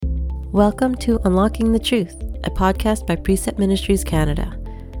Welcome to Unlocking the Truth, a podcast by Precept Ministries Canada.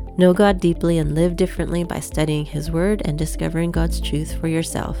 Know God deeply and live differently by studying His Word and discovering God's truth for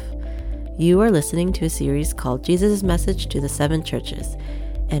yourself. You are listening to a series called Jesus' Message to the Seven Churches,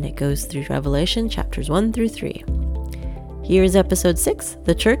 and it goes through Revelation chapters 1 through 3. Here is episode 6,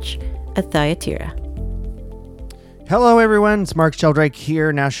 The Church at Thyatira. Hello, everyone. It's Mark Sheldrake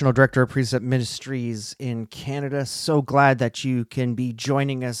here, National Director of Precept Ministries in Canada. So glad that you can be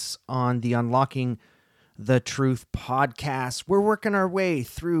joining us on the Unlocking the Truth podcast. We're working our way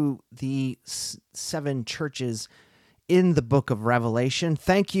through the seven churches in the book of Revelation.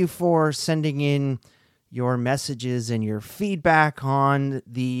 Thank you for sending in your messages and your feedback on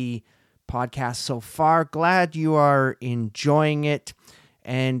the podcast so far. Glad you are enjoying it.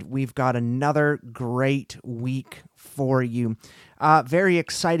 And we've got another great week for you. Very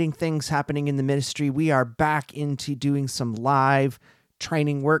exciting things happening in the ministry. We are back into doing some live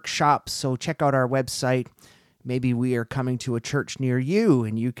training workshops, so check out our website. Maybe we are coming to a church near you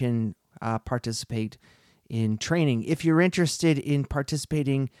and you can participate in training. If you're interested in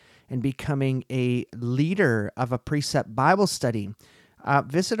participating and becoming a leader of a Precept Bible study,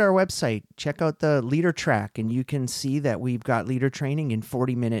 visit our website, check out the leader track, and you can see that we've got leader training in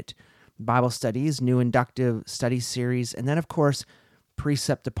 40-minute Bible studies, new inductive study series, and then, of course,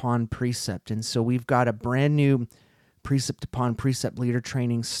 precept upon precept. And so we've got a brand new precept upon precept leader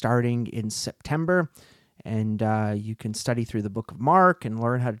training starting in September, and you can study through the book of Mark and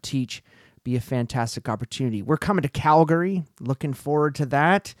learn how to teach. Be a fantastic opportunity. We're coming to Calgary. Looking forward to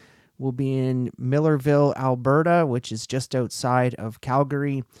that. We'll be in Millerville, Alberta, which is just outside of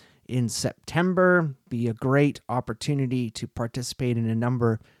Calgary in September. Be a great opportunity to participate in a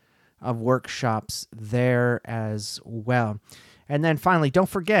number of workshops there as well. And then finally, don't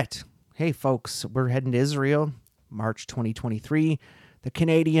forget, hey folks, we're heading to Israel, March 2023. The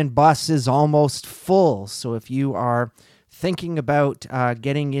Canadian bus is almost full. So if you are thinking about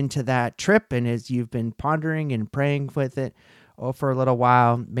getting into that trip, and as you've been pondering and praying with it, for a little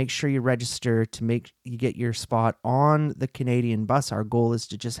while, make sure you register to make you get your spot on the Canadian bus. Our goal is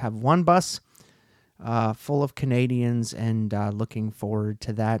to just have one bus full of Canadians, and looking forward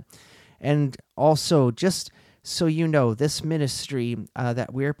to that. And also, just so you know, this ministry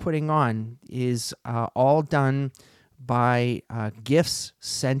that we're putting on is all done by gifts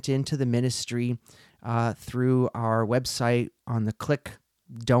sent into the ministry through our website on the Click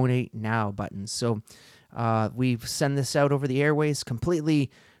Donate Now button. So we send this out over the airways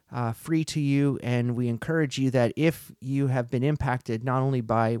completely free to you, and we encourage you that if you have been impacted not only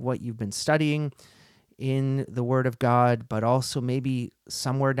by what you've been studying in the Word of God, but also maybe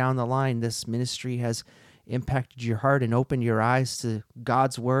somewhere down the line this ministry has impacted your heart and opened your eyes to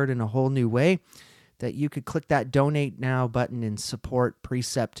God's Word in a whole new way, that you could click that Donate Now button and support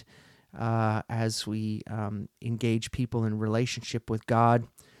Precept as we engage people in relationship with God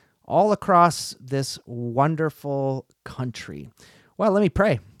all across this wonderful country. Well, let me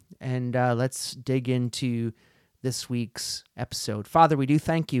pray, and let's dig into this week's episode. Father, we do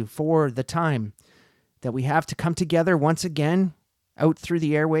thank you for the time that we have to come together once again out through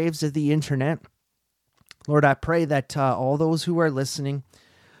the airwaves of the internet. Lord, I pray that all those who are listening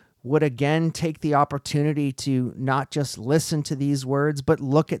would again take the opportunity to not just listen to these words, but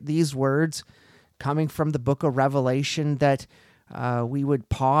look at these words coming from the book of Revelation, that we would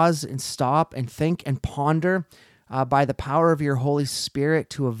pause and stop and think and ponder by the power of your Holy Spirit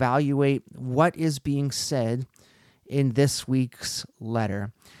to evaluate what is being said in this week's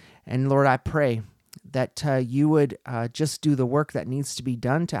letter. And Lord, I pray that you would just do the work that needs to be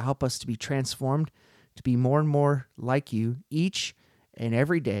done to help us to be transformed, to be more and more like you each and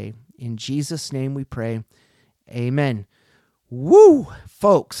every day. In Jesus' name we pray. Amen. Woo!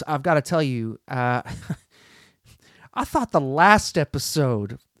 Folks, I've got to tell you, I thought the last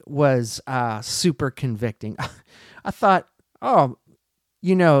episode was super convicting. I thought, I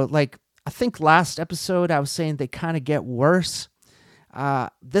think last episode I was saying they kind of get worse.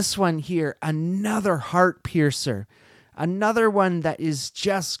 This one here, another heart piercer, another one that is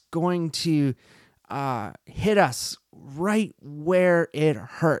just going to hit us right where it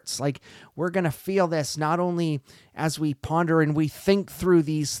hurts. Like, we're going to feel this not only as we ponder and we think through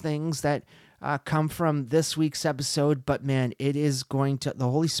these things that come from this week's episode, but man, it is going to, the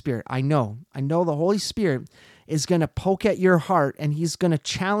Holy Spirit, I know the Holy Spirit is going to poke at your heart, and he's going to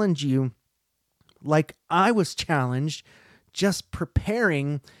challenge you like I was challenged just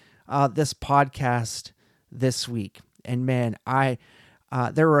preparing this podcast this week. And man,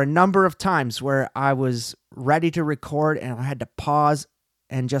 there were a number of times where I was ready to record and I had to pause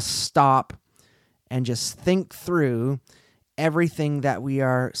and just stop and just think through everything that we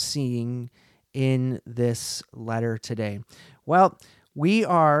are seeing in this letter today? Well, we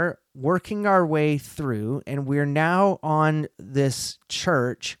are working our way through, and we're now on this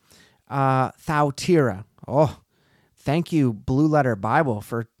church, Thyatira. Oh, thank you, Blue Letter Bible,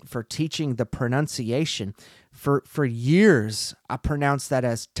 for teaching the pronunciation. For years, I pronounced that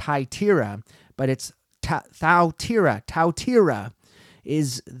as Thyatira, but it's Thyatira. Thyatira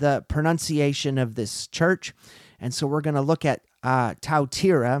is the pronunciation of this church. And so we're going to look at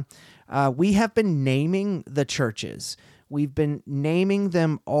Thyatira. We have been naming the churches. We've been naming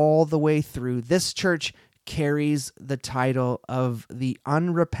them all the way through. This church carries the title of the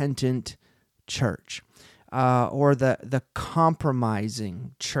unrepentant church, or the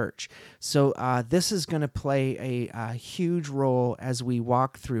compromising church. So this is going to play a huge role as we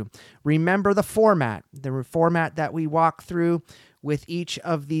walk through. Remember the format that we walk through with each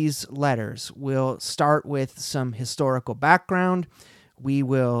of these letters. We'll start with some historical background. We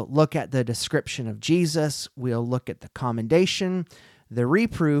will look at the description of Jesus. We'll look at the commendation, the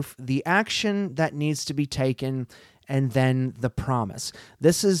reproof, the action that needs to be taken, and then the promise.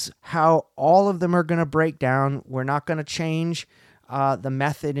 This is how all of them are going to break down. We're not going to change the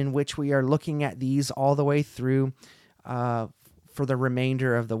method in which we are looking at these all the way through for the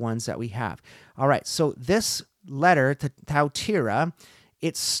remainder of the ones that we have. All right, so this letter to Thyatira,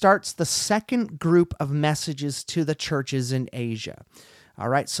 it starts the second group of messages to the churches in Asia. All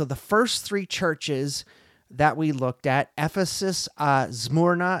right, so the first three churches that we looked at, Ephesus,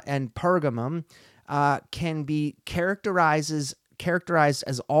 Smyrna, and Pergamum, can be characterized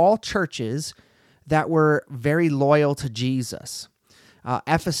as all churches that were very loyal to Jesus.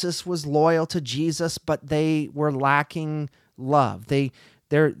 Ephesus was loyal to Jesus, but they were lacking love.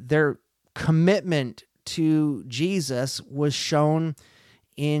 Their commitment to Jesus was shown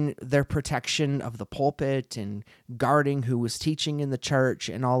in their protection of the pulpit and guarding who was teaching in the church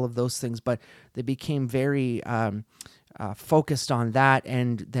and all of those things, but they became very focused on that,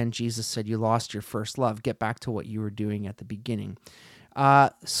 and then Jesus said, you lost your first love. Get back to what you were doing at the beginning.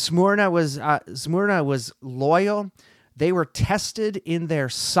 Smyrna was loyal. They were tested in their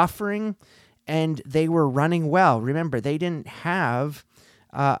suffering, and they were running well. Remember, they didn't have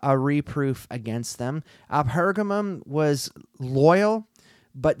a reproof against them. Pergamum was loyal,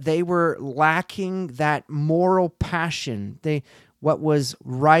 but they were lacking that moral passion. What was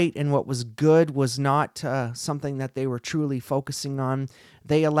right and what was good was not something that they were truly focusing on.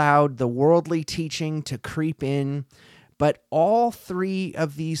 They allowed the worldly teaching to creep in. But all three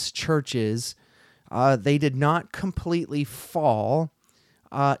of these churches, they did not completely fall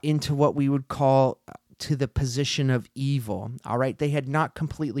into what we would call to the position of evil. All right, they had not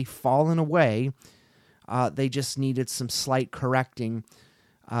completely fallen away. They just needed some slight correcting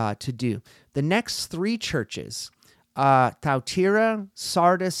to do. The next three churches, Thyatira,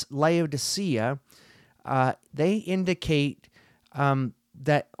 Sardis, Laodicea, they indicate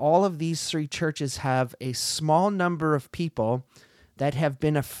that all of these three churches have a small number of people that have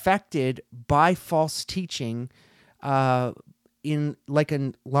been affected by false teaching in like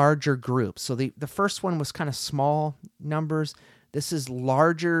a larger group. So the first one was kind of small numbers. This is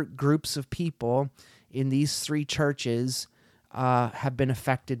larger groups of people in these three churches have been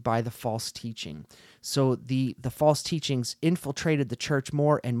affected by the false teaching. So the false teachings infiltrated the church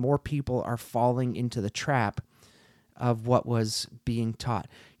more, and more people are falling into the trap of what was being taught.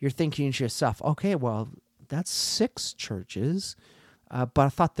 You're thinking to yourself, okay, well, that's 6 churches, but I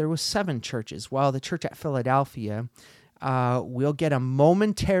thought there was 7 churches. Well, the church at Philadelphia will get a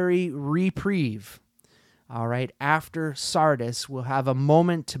momentary reprieve. All right, after Sardis, we'll have a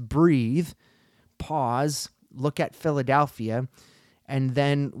moment to breathe, pause, look at Philadelphia, and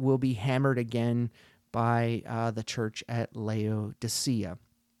then we'll be hammered again by the church at Laodicea.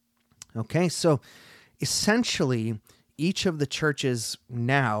 Okay, so essentially, each of the churches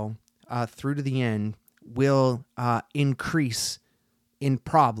now, through to the end, will increase in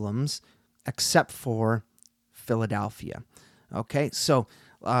problems, except for Philadelphia. Okay, so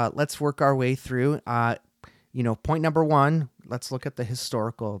let's work our way through. Point number 1, let's look at the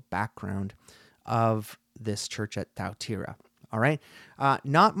historical background of this church at Thyatira. All right,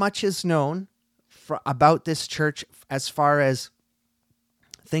 not much is known about this church as far as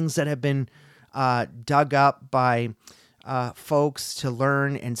things that have been dug up by folks to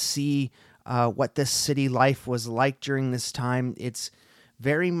learn and see what this city life was like during this time. It's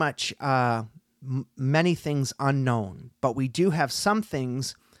very much many things unknown, but we do have some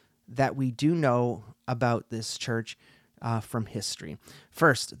things that we do know about this church from history.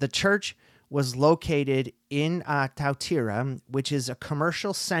 First, the church was located in Thyatira, which is a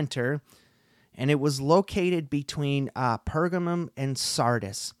commercial center, and it was located between Pergamum and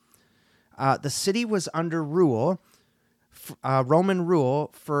Sardis. The city was under Roman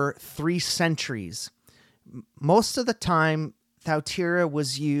rule for 3 centuries. Most of the time, Thyatira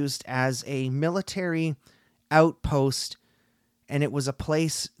was used as a military outpost, and it was a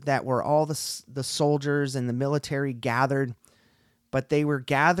place that where all the soldiers and the military gathered, but they were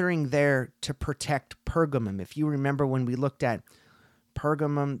gathering there to protect Pergamum. If you remember when we looked at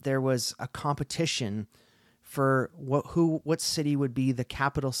Pergamum, there was a competition for what city would be the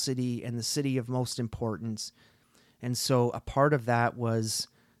capital city and the city of most importance. And so a part of that was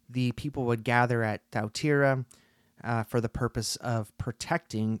the people would gather at Thyatira for the purpose of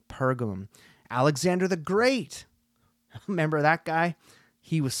protecting Pergamum. Alexander the Great, remember that guy?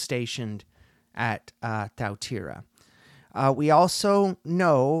 He was stationed at Thyatira. We also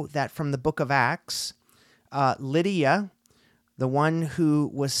know that from the book of Acts, Lydia, the one who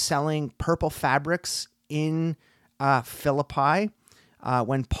was selling purple fabrics in Philippi,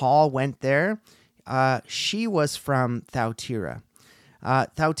 when Paul went there, she was from Thyatira.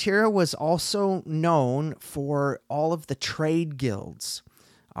 Thyatira was also known for all of the trade guilds.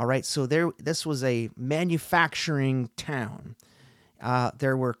 All right, so this was a manufacturing town.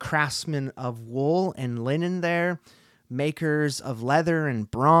 There were craftsmen of wool and linen there, makers of leather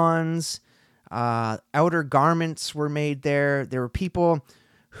and bronze. Outer garments were made there. There were people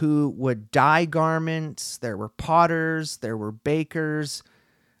who would dye garments. There were potters. There were bakers.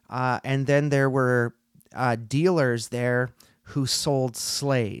 And then there were dealers there who sold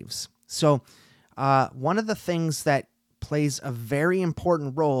slaves. So one of the things that plays a very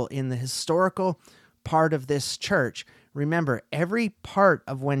important role in the historical part of this church, remember, every part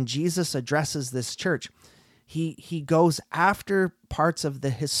of when Jesus addresses this church, he goes after parts of the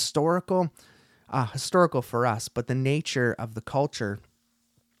historical for us, but the nature of the culture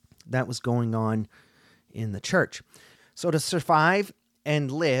that was going on in the church. So to survive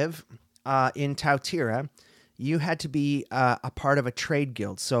and live in Thyatira, you had to be a part of a trade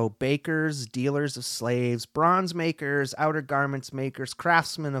guild. So bakers, dealers of slaves, bronze makers, outer garments makers,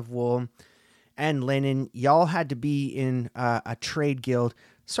 craftsmen of wool and linen, y'all had to be in a trade guild,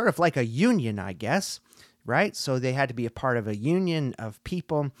 sort of like a union, I guess, right? So they had to be a part of a union of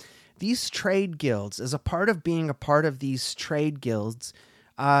people. These trade guilds, as a part of being a part of these trade guilds,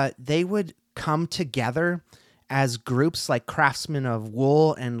 they would come together as groups like craftsmen of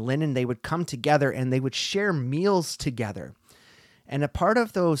wool and linen. They would come together and they would share meals together. And a part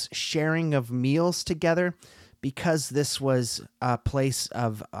of those sharing of meals together, because this was a place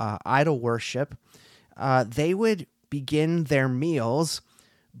of idol worship, they would begin their meals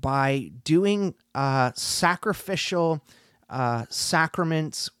by doing sacrificial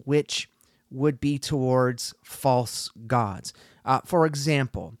sacraments, which would be towards false gods. For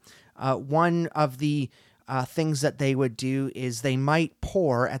example, one of the things that they would do is they might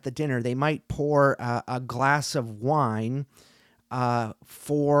pour at the dinner, they might pour a glass of wine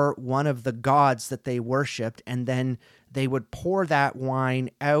for one of the gods that they worshipped, and then they would pour that wine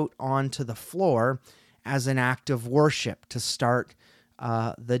out onto the floor as an act of worship to start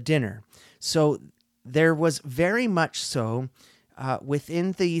the dinner. So there was very much so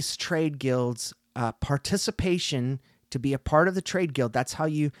within these trade guilds participation. To be a part of the trade guild, that's how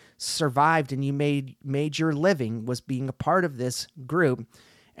you survived and you made your living, was being a part of this group.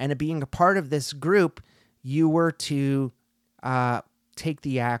 And being a part of this group, you were to take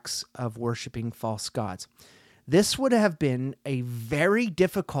the acts of worshiping false gods. This would have been a very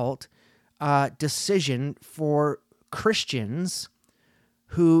difficult decision for Christians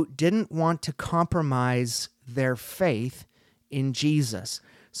who didn't want to compromise their faith in Jesus.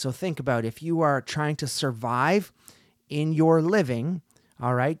 So think about if you are trying to survive in your living,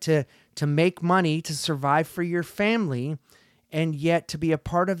 all right, to make money, to survive for your family, and yet to be a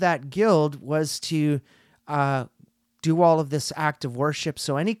part of that guild was to do all of this act of worship.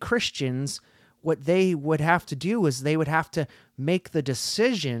 So any Christians, what they would have to do is they would have to make the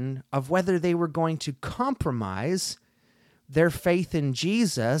decision of whether they were going to compromise their faith in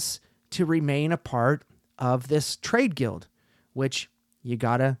Jesus to remain a part of this trade guild, which you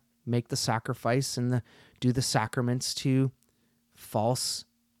got to make the sacrifice and do the sacraments to false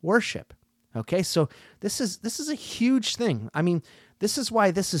worship. Okay, so this is a huge thing. I mean, this is why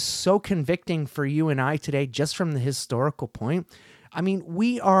this is so convicting for you and I today, just from the historical point. I mean,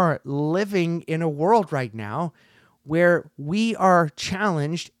 we are living in a world right now where we are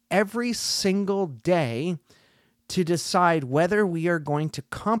challenged every single day to decide whether we are going to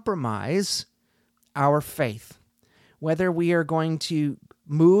compromise our faith, whether we are going to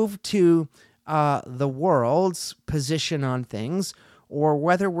move to the world's position on things, or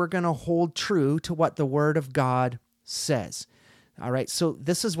whether we're going to hold true to what the Word of God says. All right, so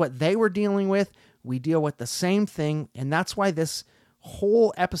this is what they were dealing with. We deal with the same thing, and that's why this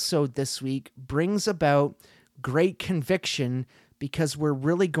whole episode this week brings about great conviction, because we're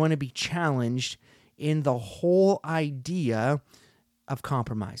really going to be challenged in the whole idea of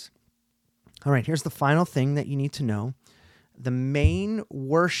compromise. All right, here's the final thing that you need to know. The main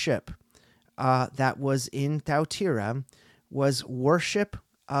worship that was in Thyatira was worship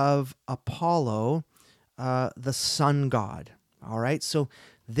of Apollo, the sun god. All right, so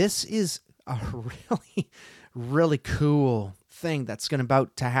this is a really, really cool thing that's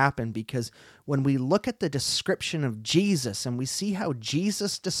about to happen, because when we look at the description of Jesus and we see how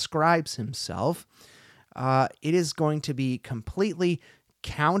Jesus describes himself, it is going to be completely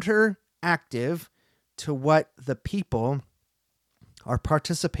counteractive to what the people are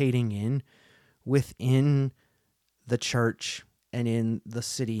participating in within the church and in the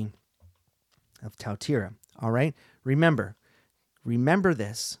city of Thyatira. All right? Remember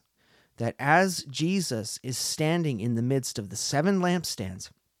this, that as Jesus is standing in the midst of the 7 lampstands,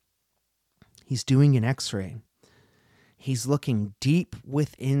 he's doing an X-ray. He's looking deep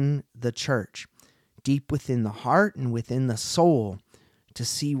within the church, deep within the heart and within the soul, to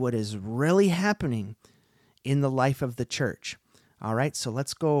see what is really happening in the life of the church. All right, so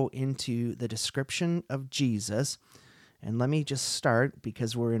let's go into the description of Jesus. And let me just start,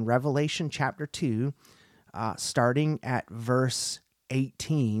 because we're in Revelation chapter 2, starting at verse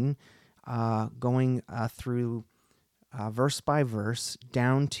 18, going through verse by verse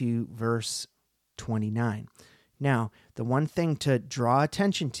down to verse 29. Now, the one thing to draw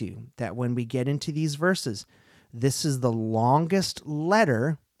attention to, that when we get into these verses, this is the longest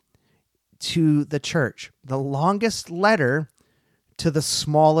letter to the church, the longest letter to the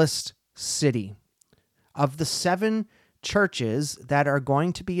smallest city. Of the 7 churches that are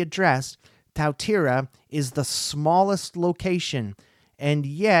going to be addressed, Thyatira is the smallest location, and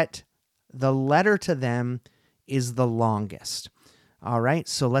yet the letter to them is the longest. All right,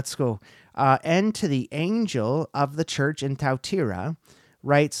 so let's go. And to the angel of the church in Thyatira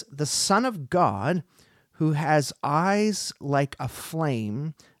writes, the Son of God, who has eyes like a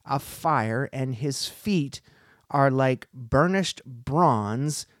flame of fire, and his feet are like burnished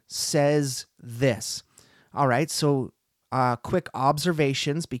bronze, says this. All right, so quick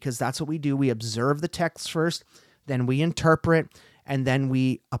observations, because that's what we do. We observe the text first, then we interpret, and then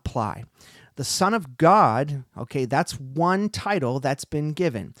we apply. The Son of God, okay, that's one title that's been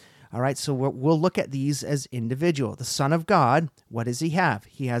given. All right, so we'll look at these as individual. The Son of God, what does he have?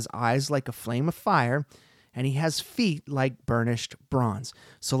 He has eyes like a flame of fire, and he has feet like burnished bronze.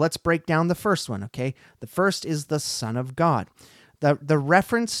 So let's break down the first one, okay? The first is the Son of God. The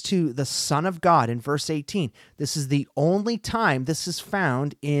reference to the Son of God in verse 18, this is the only time this is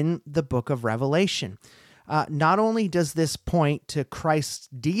found in the book of Revelation. Not only does this point to Christ's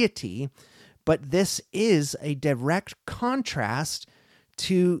deity, but this is a direct contrast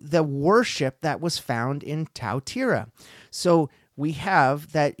to the worship that was found in Thyatira. So we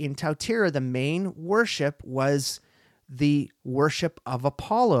have that in Thyatira, the main worship was the worship of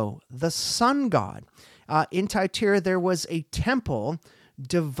Apollo, the sun god. In Thyatira, there was a temple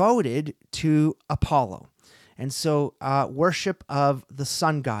devoted to Apollo. And so worship of the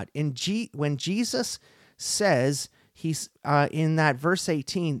sun god. When Jesus says he's in that verse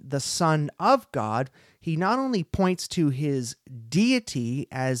 18, the Son of God, he not only points to his deity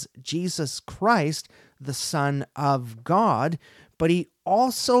as Jesus Christ, the Son of God, but he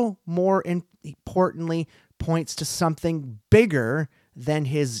also, more importantly, points to something bigger than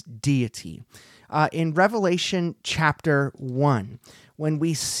his deity. In Revelation chapter 1, when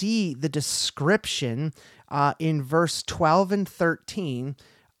we see the description in verse 12 and 13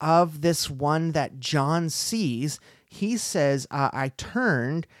 of this one that John sees, he says, I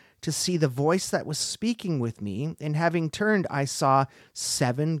turned to see the voice that was speaking with me, and having turned, I saw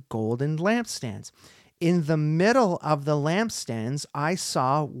 7 golden lampstands. In the middle of the lampstands, I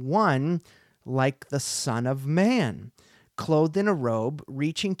saw one like the Son of Man, clothed in a robe,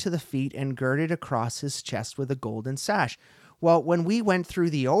 reaching to the feet and girded across his chest with a golden sash. Well, when we went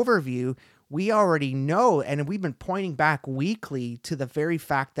through the overview, we already know, and we've been pointing back weekly to the very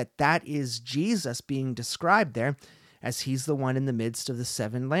fact that that is Jesus being described there, as he's the one in the midst of the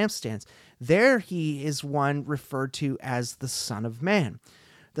 7 lampstands. There he is one referred to as the Son of Man.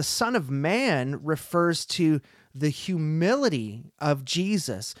 The Son of Man refers to the humility of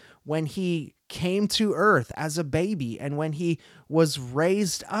Jesus when he came to earth as a baby and when he was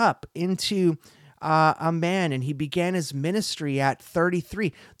raised up into a man and he began his ministry at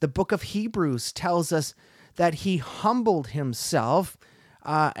 33. The book of Hebrews tells us that he humbled himself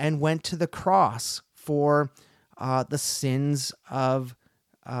and went to the cross for the sins of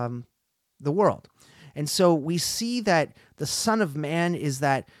the world. And so we see that the Son of Man is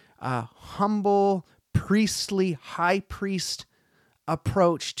that humble, priestly, high priest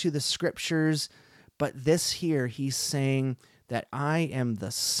approach to the scriptures. But this here, he's saying that I am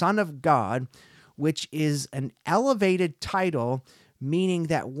the Son of God, which is an elevated title, meaning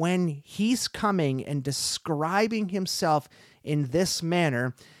that when he's coming and describing himself in this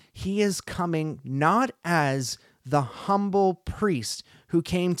manner, he is coming not as the humble priest who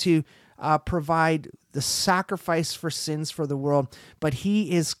came to provide the sacrifice for sins for the world, but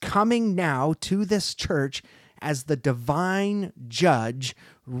he is coming now to this church as the divine judge,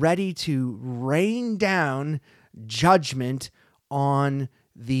 ready to rain down judgment on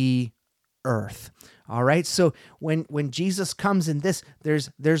the earth. All right, so when Jesus comes in this,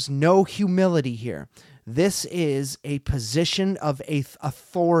 there's no humility here. This is a position of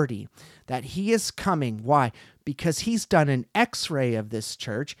authority that he is coming. Why? Because he's done an x-ray of this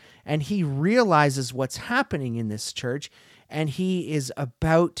church and he realizes what's happening in this church, and he is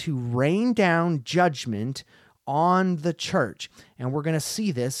about to rain down judgment on the church. And we're going to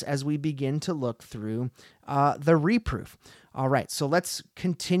see this as we begin to look through the reproof. All right, so let's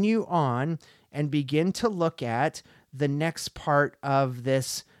continue on and begin to look at the next part of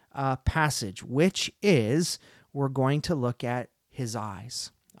this passage, which is we're going to look at his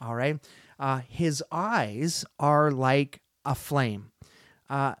eyes. All right, his eyes are like a flame.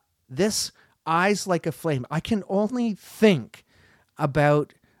 This eyes like a flame. I can only think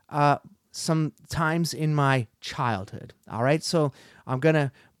about some times in my childhood. All right, so I'm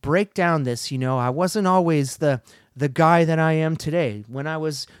gonna break down this. I wasn't always the guy that I am today. When I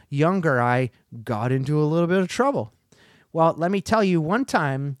was younger, I got into a little bit of trouble. Well, let me tell you, one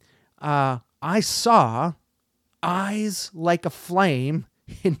time I saw eyes like a flame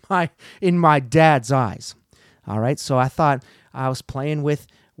in my dad's eyes. All right, so I thought I was playing with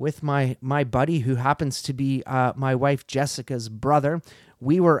my buddy, who happens to be my wife Jessica's brother.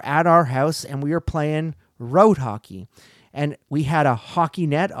 We were at our house and we were playing road hockey, and we had a hockey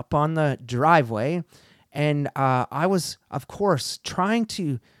net up on the driveway. And I was, of course, trying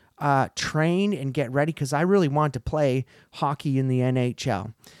to train and get ready because I really wanted to play hockey in the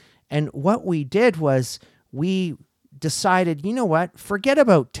NHL. And what we did was we decided, you know what, forget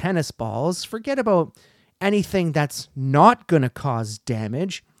about tennis balls, forget about anything that's not going to cause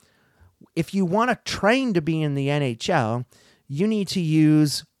damage. If you want to train to be in the NHL, you need to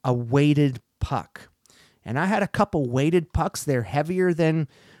use a weighted puck. And I had a couple weighted pucks. They're heavier than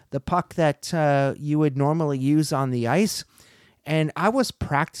the puck that you would normally use on the ice. And I was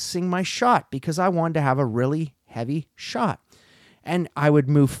practicing my shot because I wanted to have a really heavy shot. And I would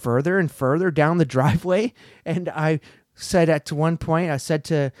move further and further down the driveway. And I said at one point, I said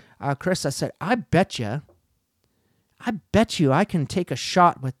to Chris, I said, I bet you I can take a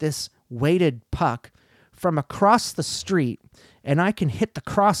shot with this weighted puck from across the street, and I can hit the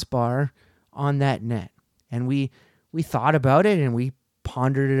crossbar on that net. And we thought about it, and we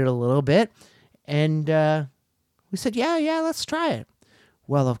pondered it a little bit, and we said, yeah, let's try it.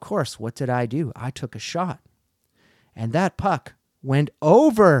 Well, of course, what did I do? I took a shot, and that puck went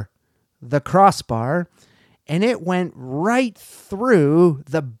over the crossbar, and it went right through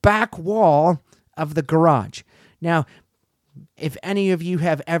the back wall of the garage. Now, if any of you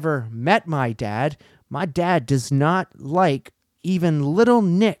have ever met my dad does not like even little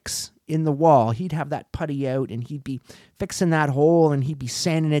nicks in the wall. He'd have that putty out and he'd be fixing that hole and he'd be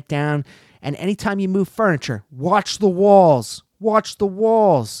sanding it down. And anytime you move furniture, watch the walls.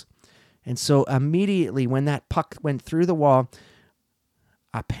 And so immediately when that puck went through the wall,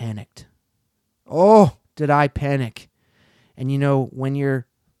 I panicked. Oh, did I panic? And when you're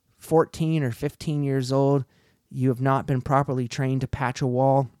 14 or 15 years old, you have not been properly trained to patch a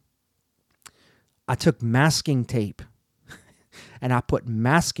wall. I took masking tape and I put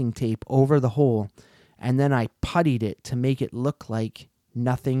masking tape over the hole, and then I puttied it to make it look like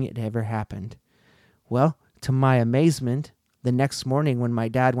nothing had ever happened. Well, to my amazement, the next morning when my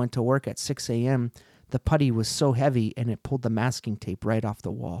dad went to work at 6 a.m., the putty was so heavy and it pulled the masking tape right off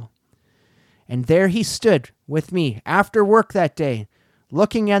the wall. And there he stood with me after work that day,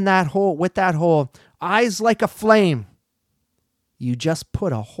 looking in that hole, with that hole, eyes like a flame. You just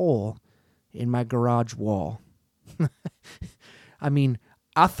put a hole in my garage wall. I mean,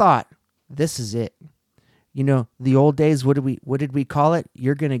 I thought, this is it. The old days, what did we call it?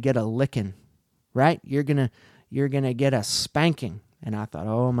 You're going to get a licking, right? You're going to get a spanking. And I thought,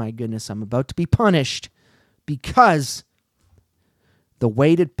 oh my goodness, I'm about to be punished because the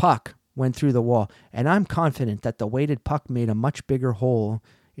weighted puck went through the wall. And I'm confident that the weighted puck made a much bigger hole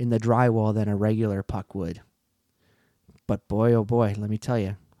in the drywall than a regular puck would. But boy, oh boy, let me tell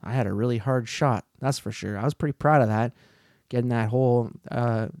you, I had a really hard shot. That's for sure. I was pretty proud of that, getting that hole,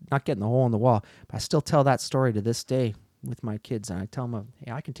 not getting the hole in the wall. But I still tell that story to this day with my kids. And I tell them,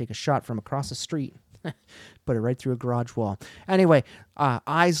 hey, I can take a shot from across the street. Put it right through a garage wall. Anyway,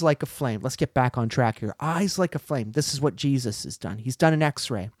 eyes like a flame. Let's get back on track here. Eyes like a flame. This is what Jesus has done. He's done an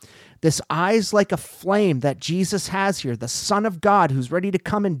x-ray. This eyes like a flame that Jesus has here, the Son of God who's ready to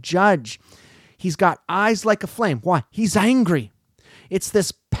come and judge. He's got eyes like a flame. Why? He's angry. It's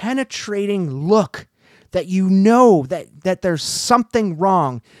this penetrating look that you know that there's something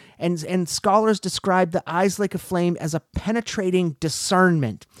wrong. And scholars describe the eyes like a flame as a penetrating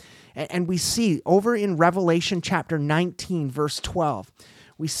discernment. And we see over in Revelation chapter 19, verse 12,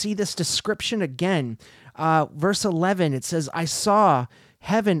 we see this description again. Verse 11, it says, I saw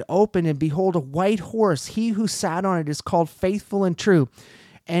heaven open, and behold, a white horse. He who sat on it is called Faithful and True.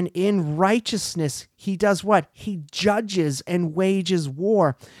 And in righteousness, he does what? He judges and wages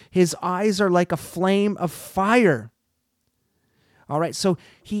war. His eyes are like a flame of fire. All right, so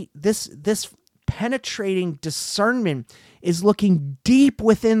this penetrating discernment is looking deep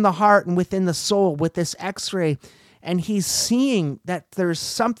within the heart and within the soul with this x-ray, and he's seeing that there's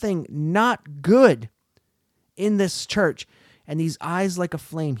something not good in this church. And these eyes like a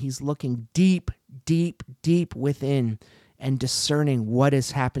flame, he's looking deep, deep, deep within and discerning what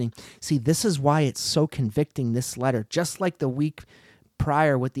is happening. See, this is why it's so convicting, this letter. Just like the week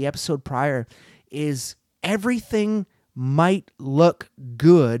prior, with the episode prior, is everything might look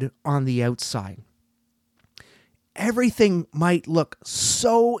good on the outside. Everything might look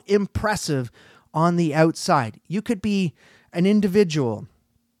so impressive on the outside. You could be an individual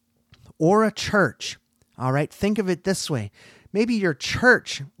or a church. All right, think of it this way. Maybe your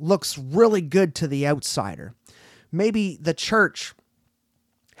church looks really good to the outsider. Maybe the church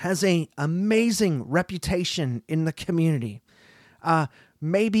has an amazing reputation in the community.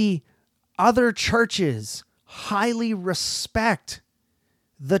 Maybe other churches highly respect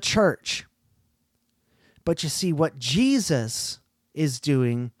the church. But you see, what Jesus is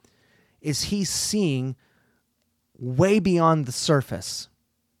doing is he's seeing way beyond the surface.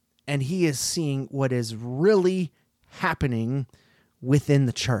 And he is seeing what is really happening within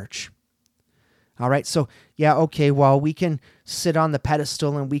the church. All right, so yeah, okay, well, we can sit on the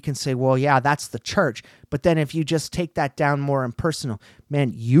pedestal and we can say, well, yeah, that's the church. But then if you just take that down more impersonal,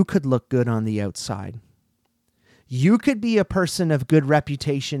 man, you could look good on the outside. You could be a person of good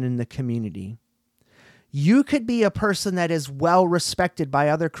reputation in the community. You could be a person that is well respected by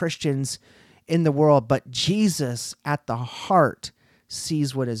other Christians in the world, but Jesus at the heart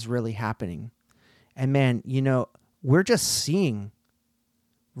sees what is really happening. And man, you know, we're just seeing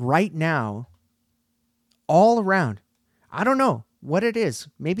right now all around. I don't know what it is.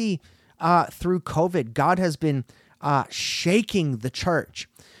 Maybe through COVID, God has been shaking the church.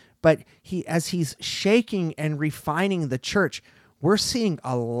 But as he's shaking and refining the church, we're seeing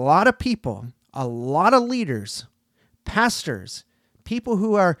a lot of people, a lot of leaders, pastors, people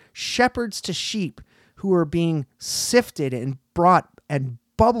who are shepherds to sheep, who are being sifted and brought and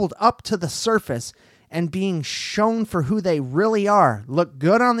bubbled up to the surface and being shown for who they really are. Look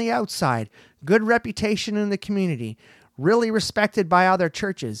good on the outside, good reputation in the community, really respected by other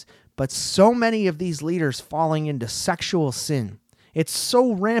churches. But so many of these leaders falling into sexual sin. It's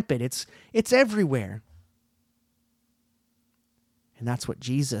so rampant. It's everywhere. And that's what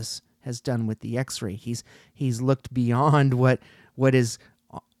Jesus has done with the x-ray. He's looked beyond what is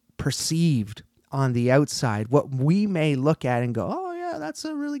perceived on the outside, what we may look at and go, oh yeah, that's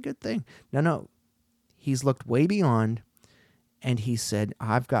a really good thing. No. He's looked way beyond, and he said,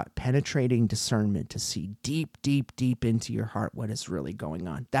 I've got penetrating discernment to see deep, deep, deep into your heart what is really going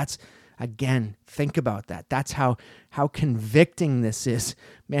on. That's, again, think about that. That's how convicting this is.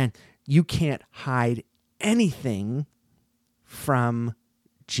 Man, you can't hide anything from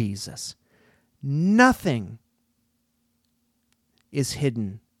Jesus. Nothing is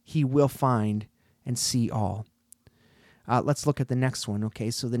hidden. He will find and see all. Let's look at the next one.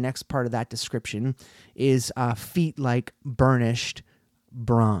 Okay, so the next part of that description is feet like burnished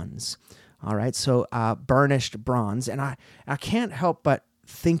bronze. All right, so burnished bronze. And I can't help but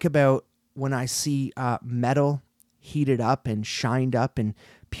think about when I see metal heated up and shined up and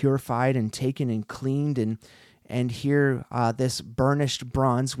purified and taken and cleaned. And here, this burnished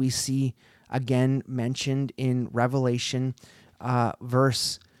bronze we see again mentioned in Revelation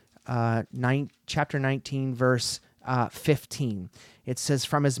chapter 19, verse 15. It says,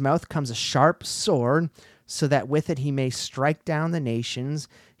 from his mouth comes a sharp sword, so that with it he may strike down the nations.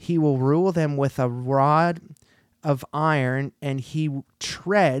 He will rule them with a rod of iron, and he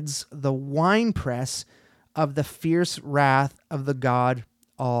treads the winepress of the fierce wrath of the God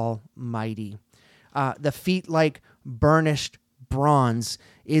Almighty. The feet like burnished bronze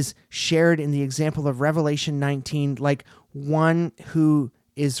is shared in the example of Revelation 19, like one who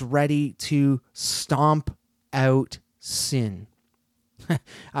is ready to stomp out sin.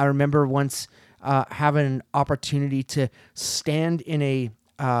 I remember once having an opportunity to stand in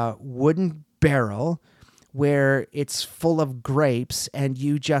a wooden barrel where it's full of grapes, and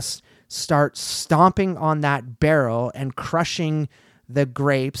you just start stomping on that barrel and crushing the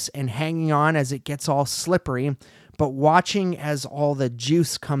grapes and hanging on as it gets all slippery, but watching as all the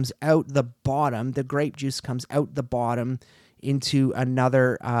juice comes out the bottom, the grape juice comes out the bottom into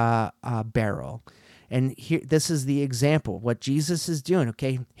another barrel. And here, this is the example, what Jesus is doing,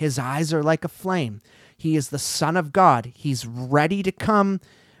 okay? His eyes are like a flame. He is the Son of God. He's ready to come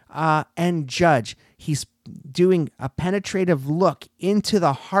and judge. He's doing a penetrative look into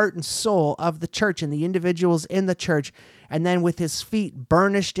the heart and soul of the church and the individuals in the church. And then with his feet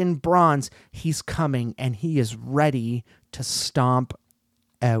burnished in bronze, he's coming and he is ready to stomp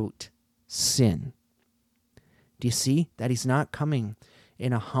out sin. Do you see that he's not coming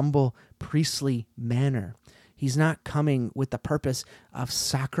in a humble priestly manner? He's not coming with the purpose of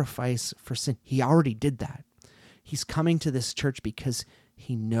sacrifice for sin. He already did that. He's coming to this church because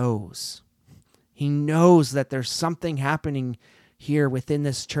he knows. He knows that there's something happening here within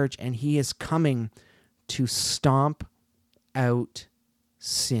this church, and he is coming to stomp out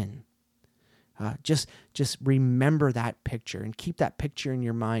sin. Just remember that picture and keep that picture in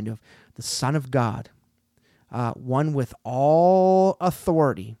your mind of the Son of God, one with all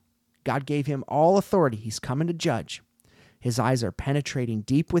authority. God gave him all authority. He's coming to judge. His eyes are penetrating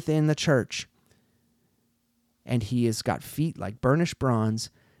deep within the church, and he has got feet like burnished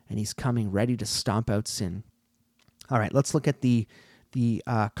bronze, and he's coming ready to stomp out sin. All right, let's look at the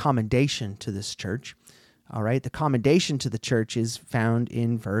commendation to this church. All right, the commendation to the church is found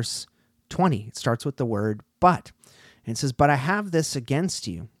in verse 20. It starts with the word but. And it says, but I have this against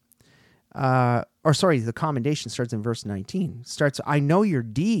you. The commendation starts in verse 19. It starts, I know your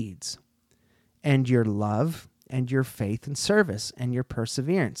deeds and your love and your faith and service and your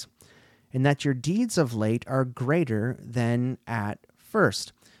perseverance, and that your deeds of late are greater than at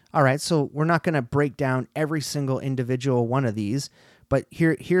first. All right, so we're not going to break down every single individual one of these, but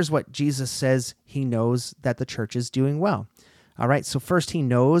here's what Jesus says he knows that the church is doing well. All right, so first he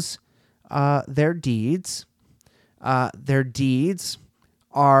knows their deeds. Their deeds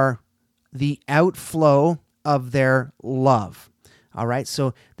are the outflow of their love. All right,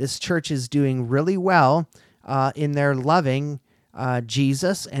 so this church is doing really well in their loving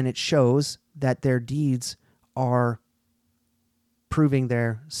Jesus, and it shows that their deeds are proving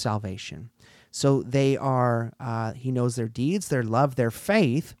their salvation. So they are, he knows their deeds, their love, their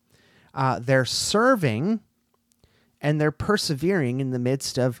faith, their serving, and they're persevering in the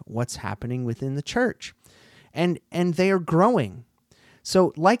midst of what's happening within the church. And they are growing.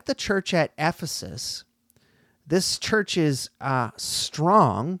 So like the church at Ephesus, this church is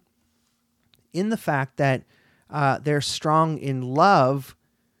strong in the fact that they're strong in love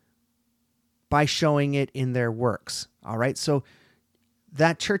by showing it in their works. All right, so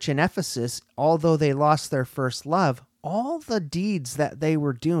that church in Ephesus, although they lost their first love, all the deeds that they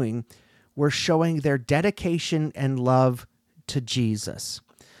were doing were showing their dedication and love to Jesus.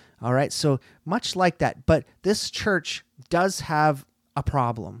 All right, so much like that, but this church does have a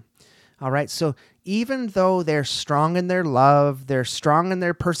problem. All right, so even though they're strong in their love, they're strong in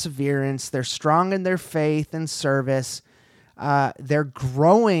their perseverance, they're strong in their faith and service, they're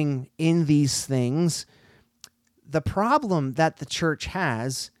growing in these things. The problem that the church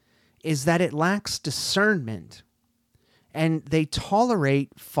has is that it lacks discernment, and they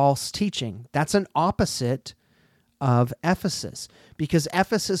tolerate false teaching. That's an opposite of Ephesus, because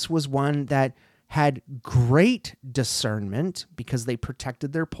Ephesus was one that had great discernment because they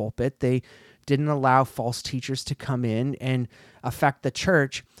protected their pulpit. They didn't allow false teachers to come in and affect the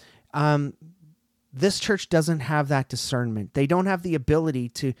church. This church doesn't have that discernment. They don't have the ability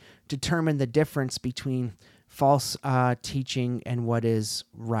to determine the difference between false teaching and what is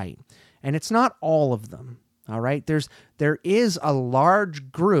right. And it's not all of them, all right? There is a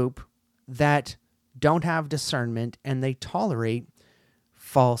large group that don't have discernment, and they tolerate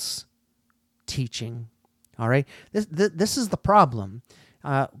false teaching, all right? This is the problem.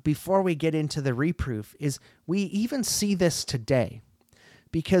 Before we get into the reproof, is we even see this today.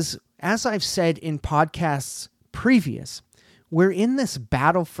 Because as I've said in podcasts previous, we're in this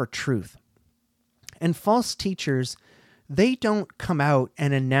battle for truth. And false teachers, they don't come out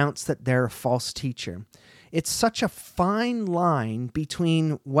and announce that they're a false teacher. It's such a fine line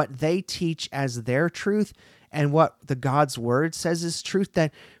between what they teach as their truth and what the God's word says is truth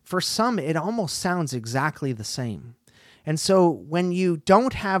that for some, it almost sounds exactly the same. And so when you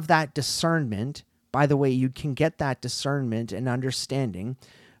don't have that discernment, by the way, you can get that discernment and understanding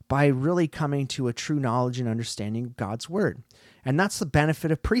by really coming to a true knowledge and understanding of God's word. And that's the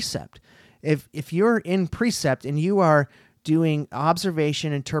benefit of precept. If you're in precept and you are doing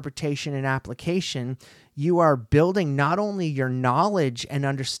observation, interpretation, and application, you are building not only your knowledge and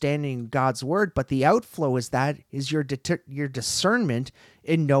understanding of God's word, but the outflow is your discernment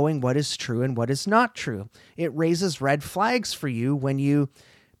in knowing what is true and what is not true. It raises red flags for you when you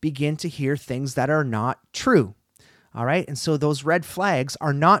begin to hear things that are not true. All right. And so those red flags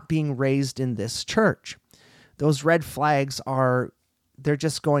are not being raised in this church. Those red flags they're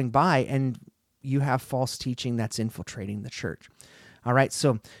just going by, and you have false teaching that's infiltrating the church. All right.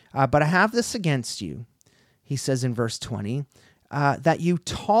 So, but I have this against you, he says in verse 20, that you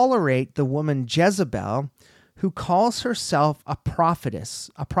tolerate the woman Jezebel, who calls herself a prophetess,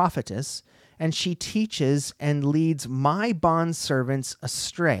 and she teaches and leads my bondservants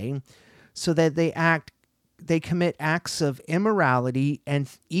astray, so that they commit acts of immorality and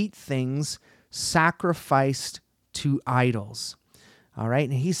eat things sacrificed to idols. All right.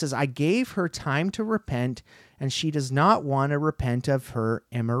 And he says, I gave her time to repent, and she does not want to repent of her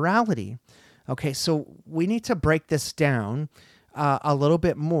immorality. Okay. So we need to break this down a little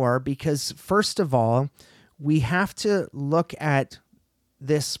bit more, because first of all, we have to look at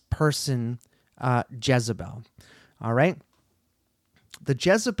this person, Jezebel. All right. The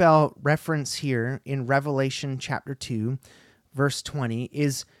Jezebel reference here in Revelation chapter 2, verse 20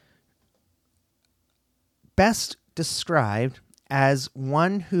 is best described as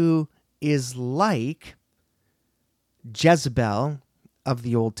one who is like Jezebel of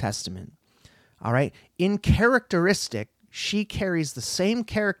the Old Testament. All right. In characteristic, she carries the same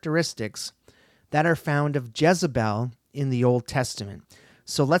characteristics that are found of Jezebel in the Old Testament.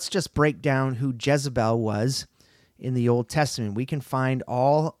 So let's just break down who Jezebel was in the Old Testament. We can find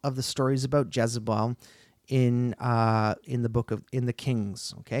all of the stories about Jezebel in the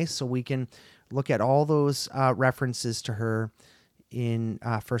Kings. Okay. So we can look at all those references to her in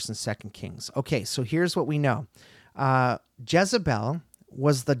 1st and 2nd Kings. Okay, so here's what we know. Jezebel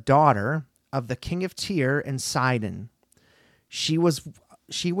was the daughter of the king of Tyre and Sidon. She was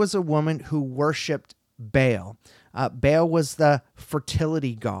a woman who worshipped Baal. Baal was the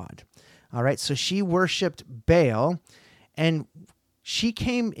fertility god. All right, so she worshipped Baal, and she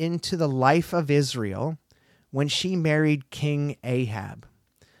came into the life of Israel when she married King Ahab.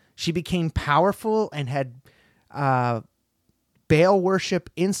 She became powerful and had Baal worship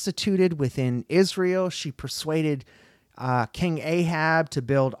instituted within Israel. She persuaded King Ahab to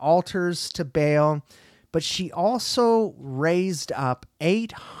build altars to Baal, but she also raised up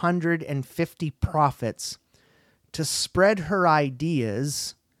 850 prophets to spread her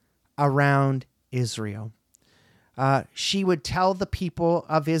ideas around Israel. She would tell the people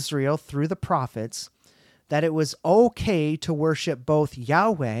of Israel through the prophets that it was okay to worship both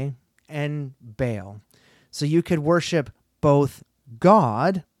Yahweh and Baal. So you could worship both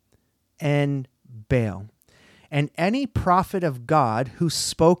God and Baal. And any prophet of God who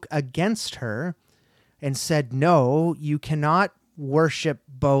spoke against her and said, no, you cannot worship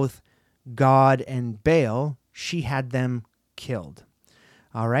both God and Baal, she had them killed.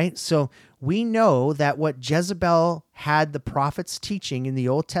 All right, so we know that what Jezebel had the prophets teaching in the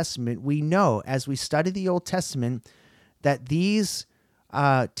Old Testament, we know as we study the Old Testament that these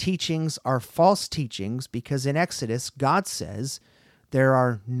teachings are false teachings, because in Exodus, God says, there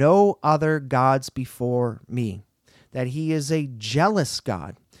are no other gods before me, that he is a jealous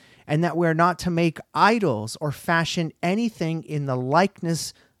God, and that we're not to make idols or fashion anything in the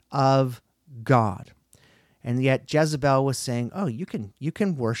likeness of God. And yet Jezebel was saying, oh, you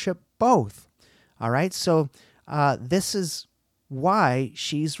can worship both. All right, so this is why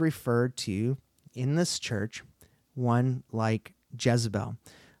she's referred to in this church, one like Jezebel.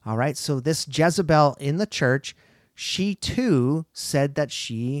 All right, so this Jezebel in the church, she too said that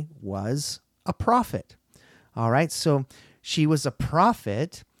she was a prophet. All right, so she was a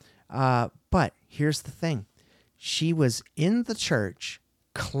prophet, but here's the thing. She was in the church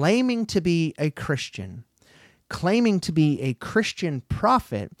claiming to be a Christian, claiming to be a Christian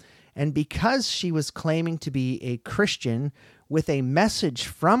prophet, and because she was claiming to be a Christian with a message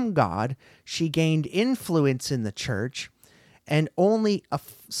from God, she gained influence in the church, and only a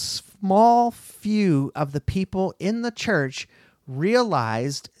small few of the people in the church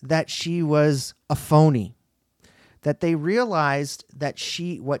realized that she was a phony, that they realized that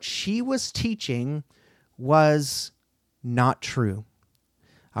what she was teaching was not true.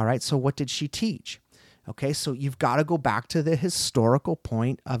 All right, so what did she teach? Okay, so you've got to go back to the historical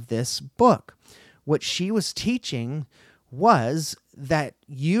point of this book. What she was teaching was that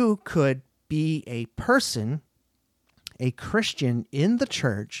you could be a person, a Christian in the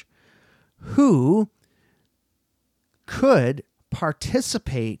church, who could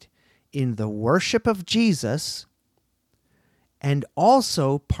participate in the worship of Jesus and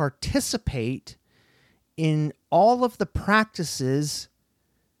also participate in all of the practices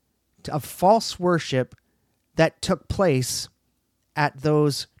of false worship that took place at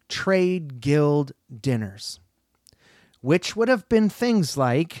those trade guild dinners, which would have been things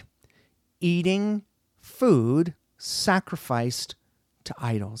like eating food sacrificed to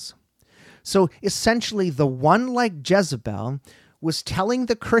idols. So essentially, the one like Jezebel was telling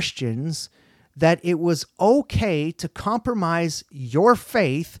the Christians that it was okay to compromise your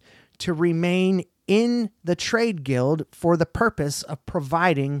faith to remain in the trade guild for the purpose of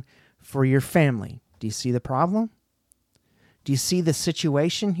providing for your family. Do you see the problem? Do you see the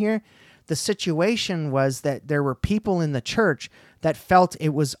situation here? The situation was that there were people in the church that felt it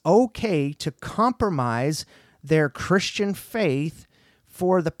was okay to compromise their Christian faith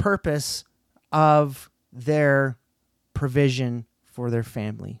for the purpose of their provision for their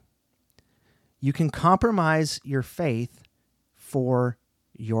family. You can compromise your faith for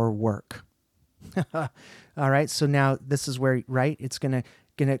your work. All right, so now this is where, right, it's gonna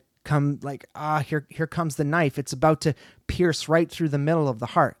come like, here comes the knife. It's about to pierce right through the middle of the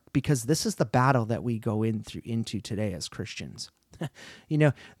heart, because this is the battle that we go into today as Christians. You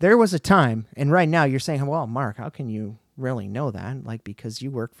know, there was a time, and right now you're saying, well, Mark, how can you really know that? Like, because you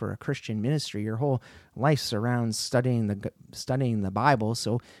work for a Christian ministry, your whole life surrounds studying the Bible.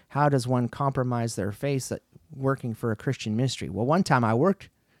 So how does one compromise their faith working for a Christian ministry? Well, one time I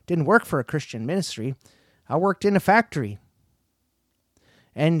didn't work for a Christian ministry. I worked in a factory.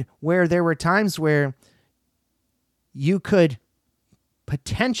 And where there were times where you could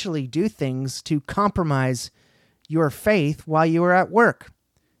potentially do things to compromise your faith while you were at work.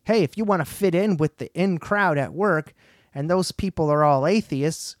 Hey, if you want to fit in with the in crowd at work and those people are all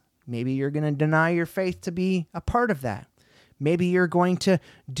atheists, maybe you're going to deny your faith to be a part of that. Maybe you're going to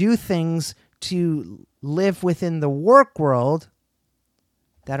do things to live within the work world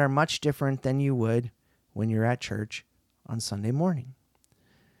that are much different than you would when you're at church on Sunday morning.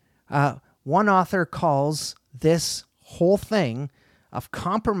 One author calls this whole thing of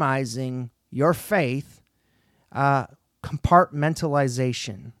compromising your faith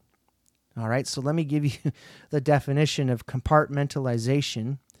compartmentalization. All right, so let me give you the definition of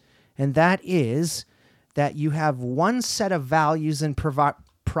compartmentalization, and that is that you have one set of values and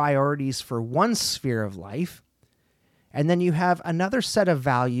priorities for one sphere of life, and then you have another set of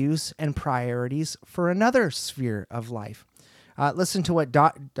values and priorities for another sphere of life. Listen to what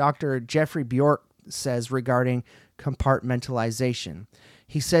Dr. Jeffrey Bjork says regarding compartmentalization.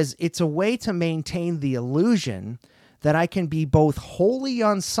 He says, it's a way to maintain the illusion that I can be both holy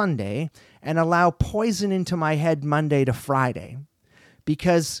on Sunday and allow poison into my head Monday to Friday.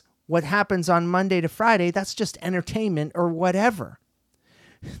 Because what happens on Monday to Friday, that's just entertainment or whatever.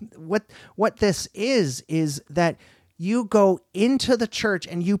 What this is that you go into the church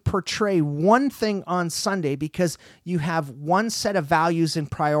and you portray one thing on Sunday because you have one set of values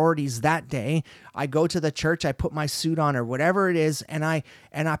and priorities that day. I go to the church, I put my suit on or whatever it is, and I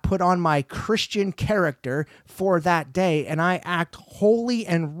put on my Christian character for that day, and I act holy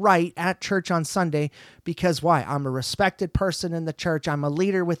and right at church on Sunday because why? I'm a respected person in the church, I'm a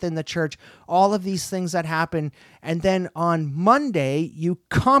leader within the church, all of these things that happen, and then on Monday, you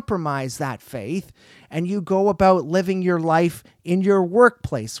compromise that faith and you go about living your life in your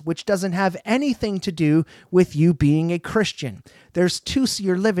workplace, which doesn't have anything to do with you being a Christian.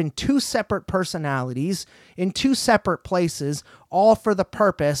 You're living two separate personalities in two separate places, all for the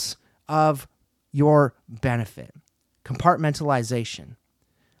purpose of your benefit. Compartmentalization.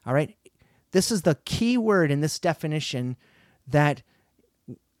 All right. This is the key word in this definition that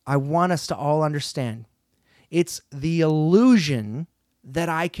I want us to all understand. It's the illusion that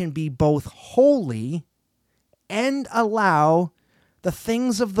I can be both holy and allow the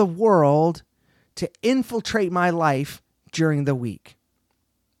things of the world to infiltrate my life during the week.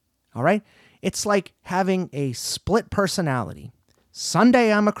 All right? It's like having a split personality.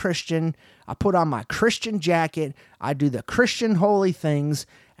 Sunday, I'm a Christian. I put on my Christian jacket. I do the Christian holy things.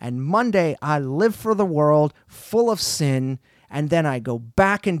 And Monday, I live for the world, full of sin. And then I go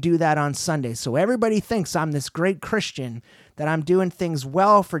back and do that on Sunday. So everybody thinks I'm this great Christian that I'm doing things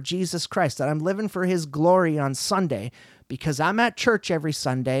well for Jesus Christ, that I'm living for his glory on Sunday, because I'm at church every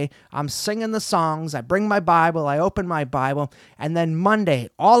Sunday, I'm singing the songs, I bring my Bible, I open my Bible, and then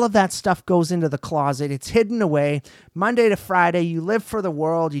Monday, all of that stuff goes into the closet. It's hidden away. Monday to Friday, you live for the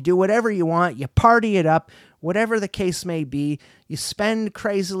world, you do whatever you want, you party it up, whatever the case may be. You spend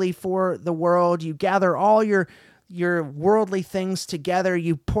crazily for the world, you gather all your worldly things together,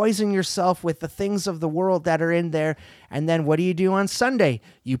 you poison yourself with the things of the world that are in there, and then what do you do on Sunday?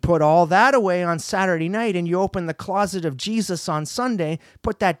 You put all that away on Saturday night, and you open the closet of Jesus on Sunday,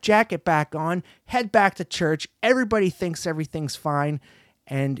 put that jacket back on, head back to church, everybody thinks everything's fine,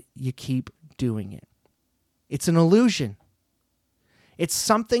 and you keep doing it. It's an illusion. It's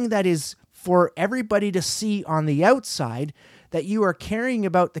something that is for everybody to see on the outside, that you are caring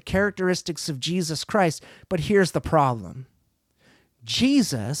about the characteristics of Jesus Christ. But here's the problem.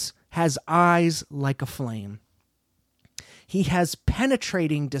 Jesus has eyes like a flame. He has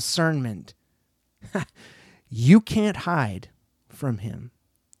penetrating discernment. You can't hide from him.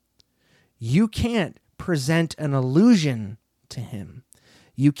 You can't present an illusion to him.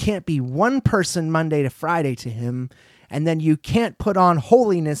 You can't be one person Monday to Friday to him, and then you can't put on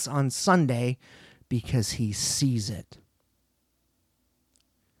holiness on Sunday, because he sees it.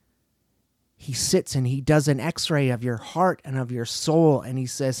 He sits and he does an x-ray of your heart and of your soul, and he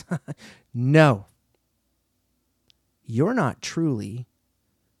says, no, you're not truly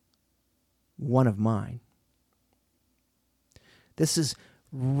one of mine. This is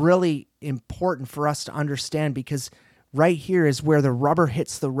really important for us to understand, because right here is where the rubber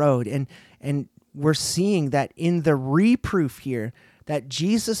hits the road. And we're seeing that in the reproof here, that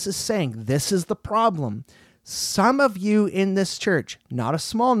Jesus is saying, this is the problem. Some of you in this church, not a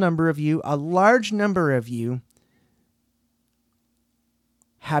small number of you, a large number of you,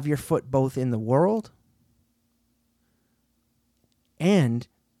 have your foot both in the world and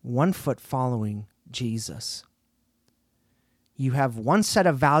one foot following Jesus. You have one set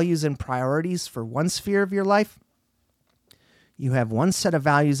of values and priorities for one sphere of your life. You have one set of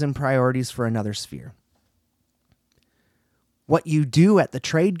values and priorities for another sphere. What you do at the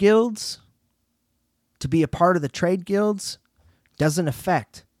trade guilds, to be a part of the trade guilds, doesn't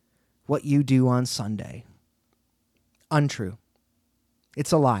affect what you do on Sunday. Untrue.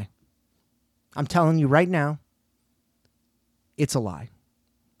 It's a lie. I'm telling you right now, it's a lie.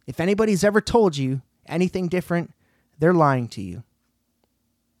 If anybody's ever told you anything different, they're lying to you.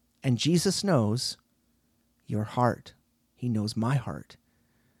 And Jesus knows your heart. He knows my heart,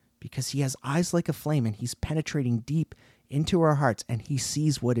 because he has eyes like a flame, and he's penetrating deep into our hearts, and he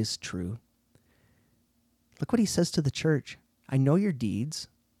sees what is true. Look what he says to the church. I know your deeds,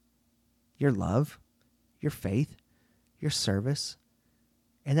 your love, your faith, your service,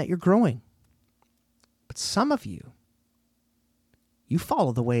 and that you're growing. But some of you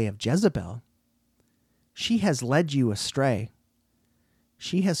follow the way of Jezebel. She has led you astray.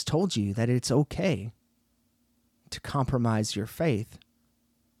 She has told you that it's okay to compromise your faith,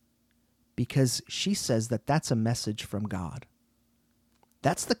 because she says that that's a message from God.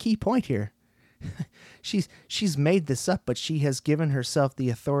 That's the key point here. She's made this up, but she has given herself the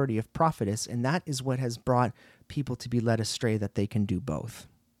authority of prophetess, and that is what has brought people to be led astray, that they can do both.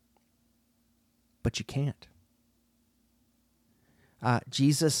 But you can't.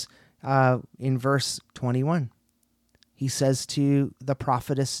 Jesus, in verse 21, he says to the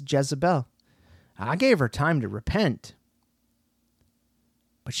prophetess Jezebel, I gave her time to repent,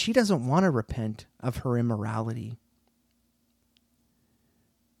 but she doesn't want to repent of her immorality.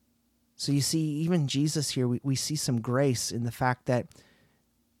 So you see, even Jesus here, we see some grace in the fact that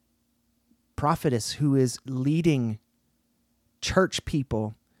prophetess, who is leading church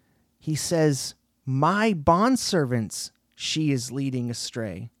people, he says, my bondservants she is leading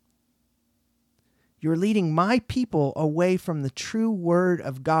astray. You're leading my people away from the true word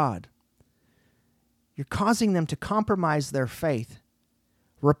of God. You're causing them to compromise their faith.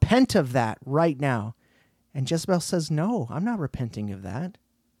 Repent of that right now. And Jezebel says, no, I'm not repenting of that,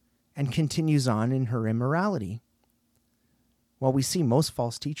 and continues on in her immorality. Well, we see most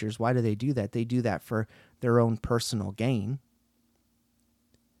false teachers, why do they do that? They do that for their own personal gain.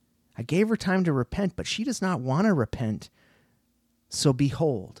 I gave her time to repent, but she does not want to repent. So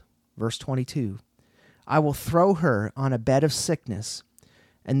behold, verse 22, I will throw her on a bed of sickness,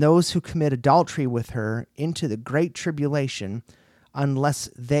 and those who commit adultery with her into the great tribulation, unless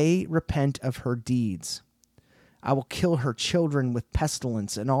they repent of her deeds. I will kill her children with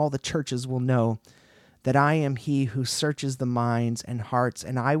pestilence, and all the churches will know that I am he who searches the minds and hearts,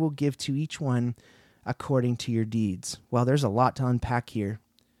 and I will give to each one according to your deeds. Well, there's a lot to unpack here.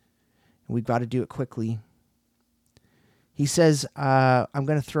 We've got to do it quickly. He says, I'm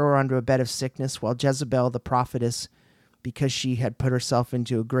going to throw her onto a bed of sickness, while Jezebel, the prophetess, because she had put herself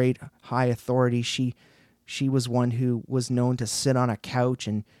into a great high authority, she was one who was known to sit on a couch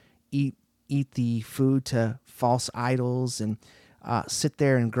and eat the food to false idols and sit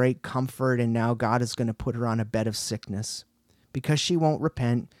there in great comfort. And now God is going to put her on a bed of sickness. Because she won't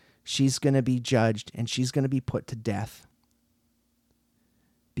repent, she's going to be judged and she's going to be put to death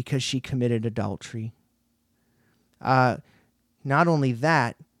because she committed adultery. Not only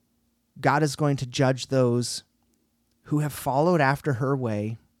that, God is going to judge those who have followed after her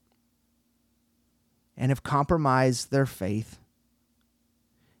way and have compromised their faith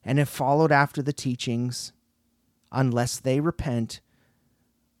and have followed after the teachings unless they repent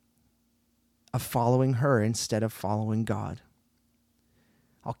of following her instead of following God.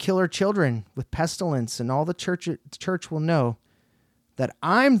 I'll kill her children with pestilence, and all the church will know that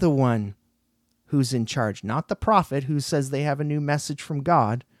I'm the one who's in charge, not the prophet who says they have a new message from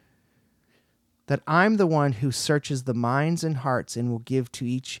God, that I'm the one who searches the minds and hearts and will give to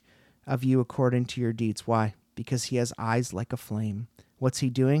each of you according to your deeds. Why? Because he has eyes like a flame. What's he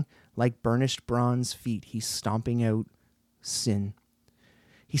doing? Like burnished bronze feet, he's stomping out sin.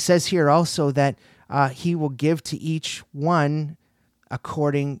 He says here also that he will give to each one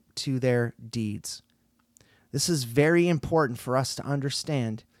according to their deeds. This is very important for us to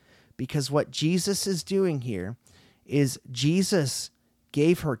understand, because what Jesus is doing here is Jesus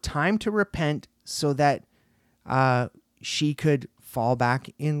gave her time to repent so that she could fall back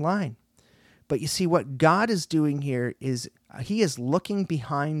in line. But you see, what God is doing here is he is looking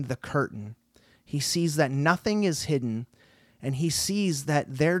behind the curtain. He sees that nothing is hidden, and he sees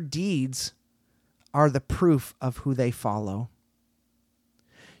that their deeds are the proof of who they follow.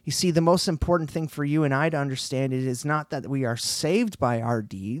 You see, the most important thing for you and I to understand it is not that we are saved by our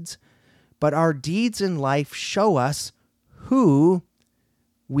deeds, but our deeds in life show us who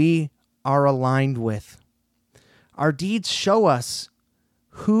we are aligned with. Our deeds show us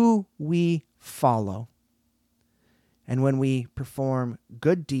who we follow. And when we perform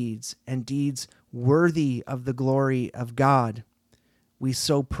good deeds and deeds worthy of the glory of God, we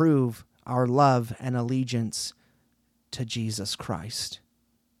so prove our love and allegiance to Jesus Christ.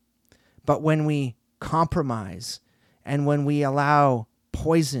 But when we compromise and when we allow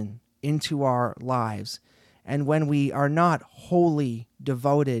poison into our lives and when we are not wholly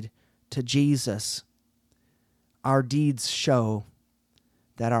devoted to Jesus, our deeds show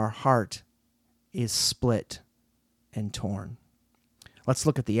that our heart is split and torn. Let's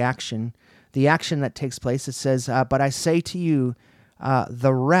look at the action. The action that takes place, it says, but I say to you,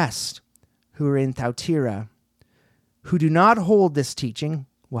 the rest who are in Thyatira, who do not hold this teaching,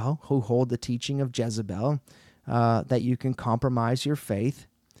 who hold the teaching of Jezebel, that you can compromise your faith,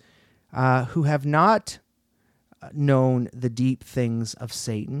 who have not known the deep things of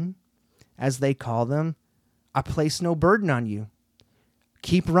Satan, as they call them, I place no burden on you.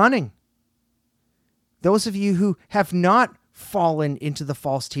 Keep running. Those of you who have not fallen into the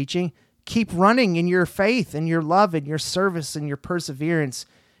false teaching, keep running in your faith and your love and your service and your perseverance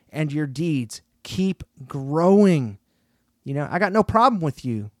and your deeds. Keep growing. You know, I got no problem with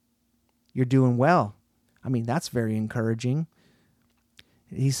you. You're doing well. I mean, that's very encouraging.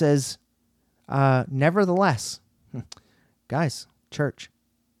 He says, nevertheless, guys, church,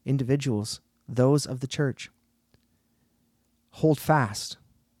 individuals, those of the church, hold fast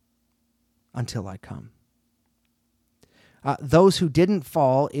until I come. Those who didn't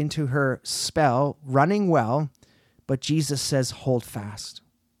fall into her spell, running well, but Jesus says, hold fast.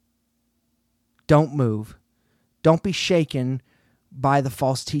 Don't move. Don't be shaken by the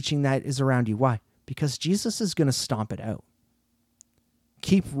false teaching that is around you. Why? Because Jesus is going to stomp it out.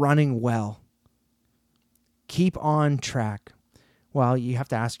 Keep running well. Keep on track. Well, you have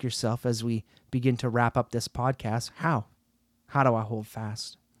to ask yourself as we begin to wrap up this podcast, how? How do I hold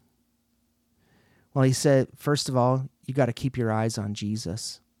fast? Well, he said, first of all, you got to keep your eyes on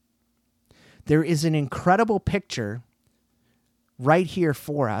Jesus. There is an incredible picture right here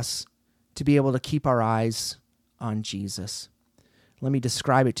for us to be able to keep our eyes on Jesus. Let me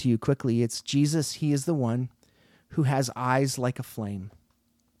describe it to you quickly. It's Jesus. He is the one who has eyes like a flame.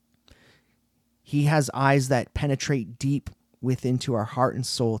 He has eyes that penetrate deep within to our heart and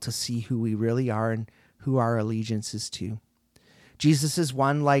soul to see who we really are and who our allegiance is to. Jesus is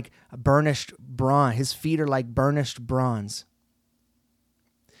one like a burnished bronze. His feet are like burnished bronze.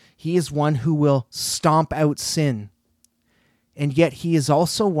 He is one who will stomp out sin. And yet he is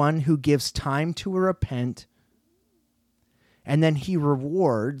also one who gives time to repent. And then he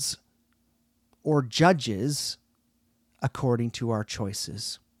rewards or judges according to our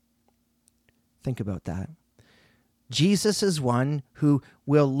choices. Think about that. Jesus is one who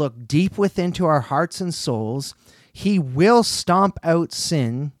will look deep within to our hearts and souls. He will stomp out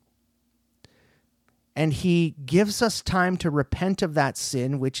sin, and he gives us time to repent of that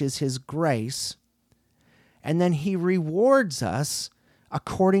sin, which is his grace. And then he rewards us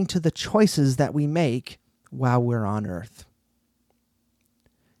according to the choices that we make while we're on earth.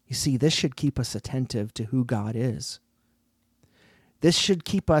 You see, this should keep us attentive to who God is. This should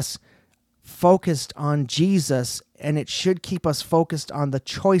keep us focused on Jesus, and it should keep us focused on the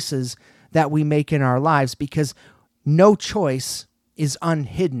choices that we make in our lives, because no choice is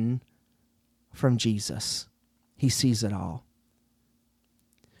unhidden from Jesus. He sees it all.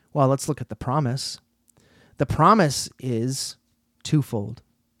 Well, let's look at the promise. The promise is twofold.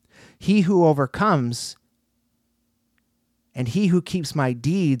 He who overcomes and he who keeps my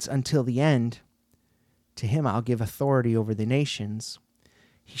deeds until the end, to him I'll give authority over the nations.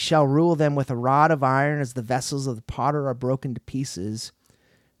 He shall rule them with a rod of iron, as the vessels of the potter are broken to pieces,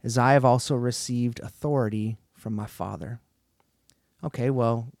 as I have also received authority from my Father. Okay,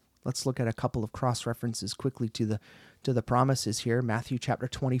 well, let's look at a couple of cross-references quickly to the promises here. Matthew chapter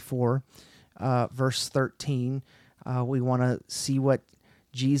 24, verse 13. We want to see what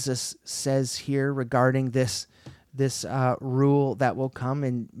Jesus says here regarding this rule that will come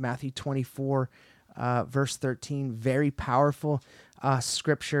in Matthew 24, verse 13. Very powerful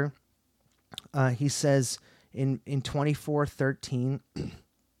scripture. He says in 24:13,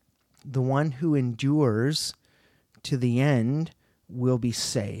 the one who endures to the end will be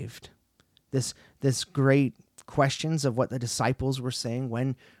saved. This great questions of what the disciples were saying.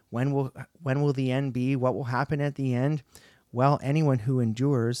 When will the end be? What will happen at the end? Well, anyone who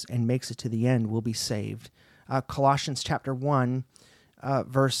endures and makes it to the end will be saved. Colossians chapter 1,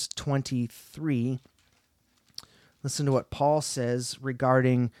 verse 23. Listen to what Paul says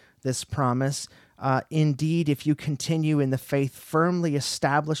regarding this promise. Indeed, if you continue in the faith firmly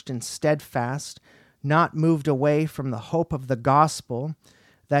established and steadfast, not moved away from the hope of the gospel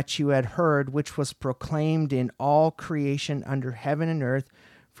that you had heard, which was proclaimed in all creation under heaven and earth,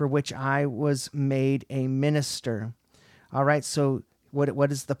 for which I was made a minister. All right, so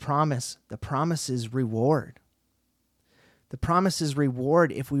what is the promise? The promise is reward. The promise is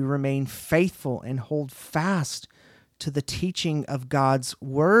reward if we remain faithful and hold fast to the teaching of God's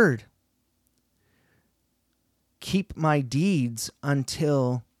word. Keep my deeds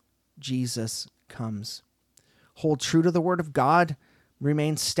until Jesus comes. Hold true to the word of God.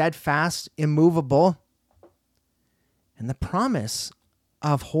 Remain steadfast, immovable. And the promise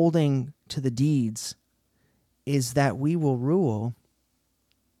of holding to the deeds is that we will rule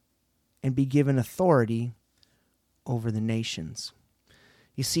and be given authority over the nations.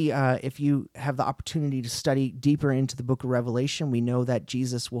 You see, if you have the opportunity to study deeper into the book of Revelation, we know that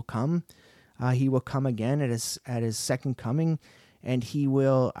Jesus will come. He will come again at his second coming, and he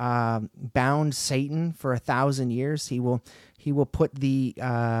will bound Satan for 1,000 years. He will put the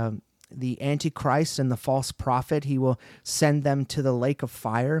Antichrist and the false prophet. He will send them to the lake of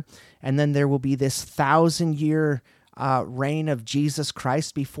fire, and then there will be this 1,000-year reign of Jesus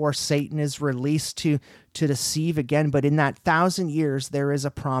Christ before Satan is released to deceive again. But in that 1,000 years, there is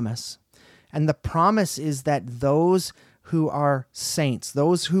a promise. And the promise is that those who are saints,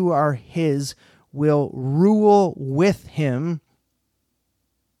 those who are his, will rule with him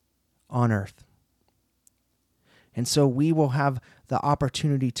on earth. And so we will have the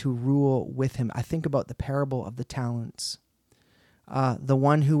opportunity to rule with him. I think about the parable of the talents. The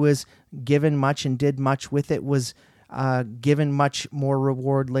one who was given much and did much with it was given much more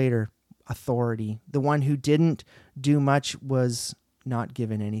reward later, authority. The one who didn't do much was not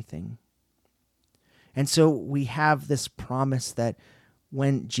given anything. And so we have this promise that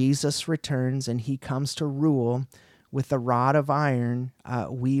when Jesus returns and he comes to rule with a rod of iron,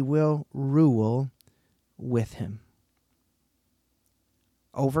 we will rule with him.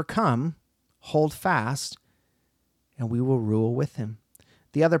 Overcome, hold fast, and we will rule with him.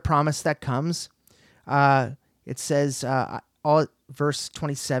 The other promise that comes, it says, verse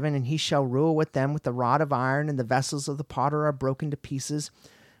 27, and he shall rule with them with the rod of iron, and the vessels of the potter are broken to pieces.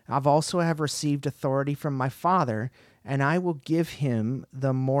 I've also have received authority from my Father, and I will give him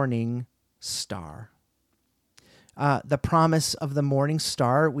the morning star. The promise of the morning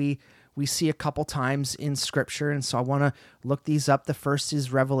star, we see a couple times in Scripture, and so I want to look these up. The first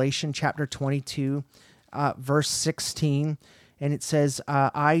is Revelation chapter 22, verse 16, and it says,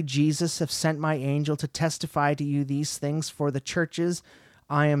 I, Jesus, have sent my angel to testify to you these things for the churches.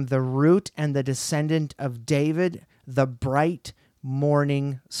 I am the root and the descendant of David, the bright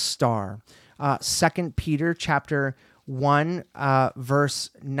morning star. 2 Peter chapter 1, verse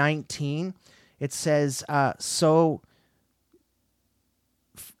 19, It says, so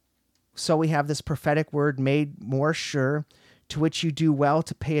we have this prophetic word made more sure, to which you do well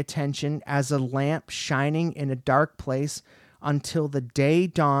to pay attention, as a lamp shining in a dark place until the day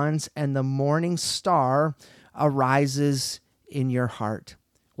dawns and the morning star arises in your heart.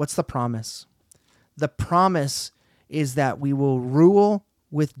 What's the promise? The promise is that we will rule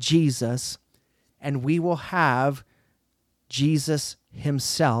with Jesus, and we will have Jesus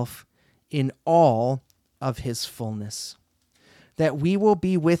himself in all of his fullness. That we will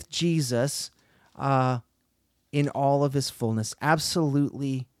be with Jesus in all of his fullness.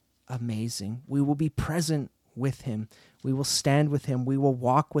 Absolutely amazing. We will be present with him. We will stand with him. We will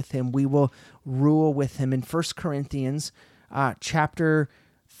walk with him. We will rule with him. In 1 Corinthians chapter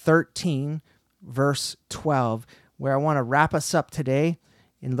 13, verse 12, where I want to wrap us up today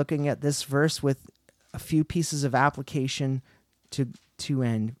in looking at this verse with a few pieces of application to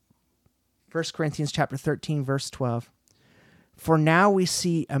end. 1 Corinthians chapter 13, verse 12. For now we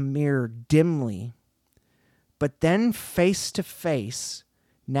see a mirror dimly, but then face to face.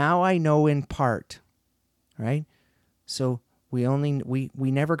 Now I know in part. Right? So we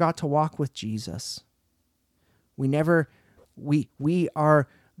never got to walk with Jesus. We are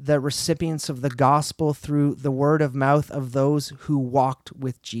the recipients of the gospel through the word of mouth of those who walked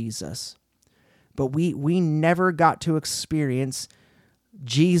with Jesus. But we never got to experience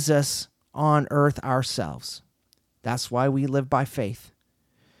Jesus on earth ourselves. That's why we live by faith.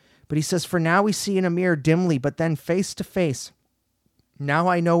 But he says, for now we see in a mirror dimly, but then face to face. Now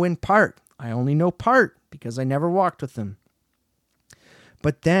I know in part. I only know part because I never walked with him.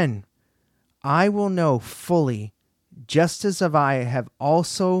 But then I will know fully, just as I have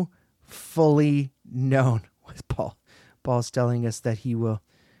also fully known. With Paul's telling us that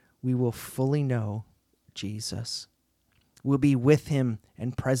we will fully know Jesus. We'll be with him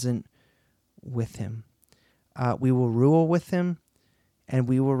and present with him. We will rule with him, and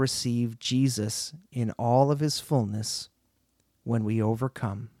we will receive Jesus in all of his fullness when we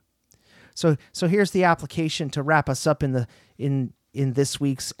overcome. So here's the application to wrap us up in this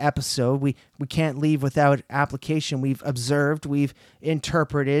week's episode. We can't leave without application. We've observed, we've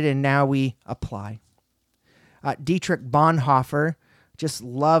interpreted, and now we apply. Dietrich Bonhoeffer, just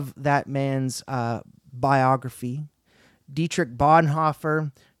love that man's biography. Dietrich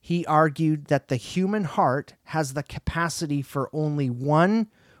Bonhoeffer, he argued that the human heart has the capacity for only one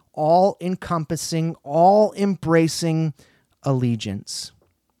all-encompassing, all-embracing allegiance.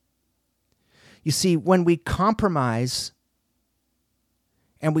 You see, when we compromise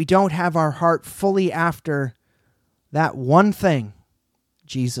and we don't have our heart fully after that one thing,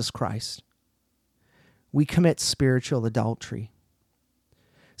 Jesus Christ, we commit spiritual adultery.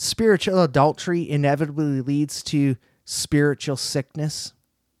 Spiritual adultery inevitably leads to spiritual sickness.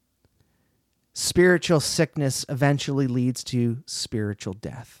 Spiritual sickness eventually leads to spiritual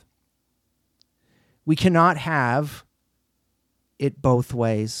death. We cannot have it both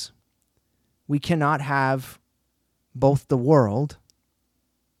ways. We cannot have both the world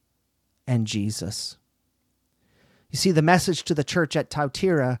and Jesus. You see, the message to the church at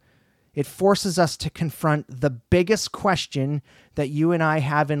Thyatira, it forces us to confront the biggest question that you and I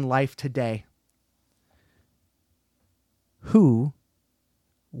have in life today. Who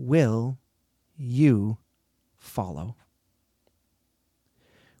will you follow?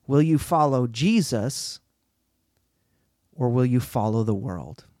 Will you follow Jesus, or will you follow the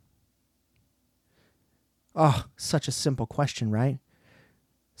world? Oh, such a simple question, right?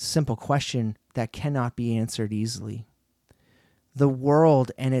 Simple question that cannot be answered easily. The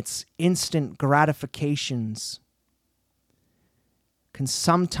world and its instant gratifications can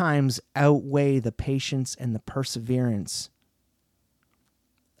sometimes outweigh the patience and the perseverance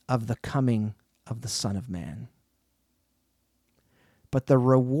of the coming of the Son of Man. But the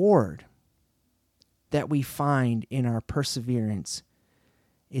reward that we find in our perseverance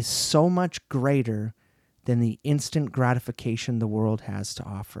is so much greater than the instant gratification the world has to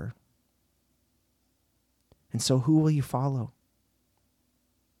offer. And so who will you follow?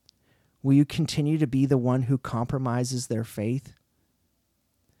 Will you continue to be the one who compromises their faith?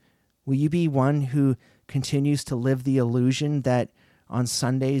 Will you be one who continues to live the illusion that on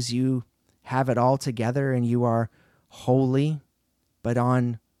Sundays you have it all together and you are holy, but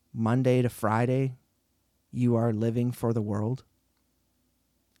on Monday to Friday you are living for the world?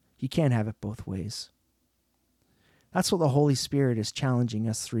 You can't have it both ways. That's what the Holy Spirit is challenging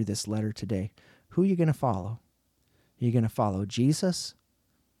us through this letter today. Who are you going to follow? Are you going to follow Jesus,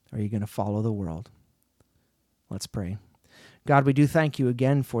 or are you going to follow the world? Let's pray. God, we do thank you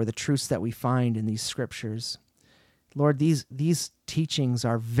again for the truths that we find in these scriptures. Lord, these teachings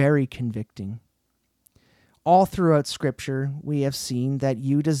are very convicting. all throughout Scripture, we have seen that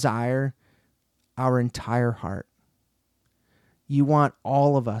you desire our entire heart. You want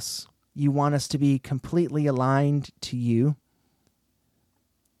all of us. You want us to be completely aligned to you.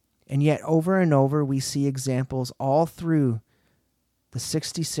 And yet, over and over, we see examples all through the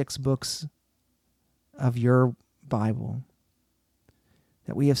 66 books of your Bible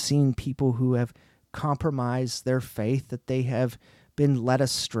that we have seen people who have compromised their faith, that they have been led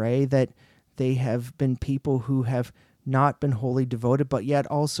astray, that they have been people who have not been wholly devoted, but yet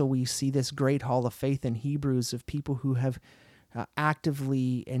also we see this great hall of faith in Hebrews of people who have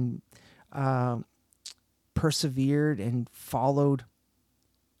actively and persevered and followed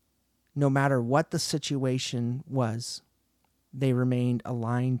no matter what the situation was. They remained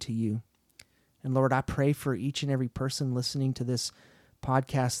aligned to you. And Lord, I pray for each and every person listening to this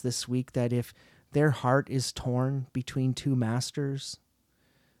podcast this week that if their heart is torn between two masters,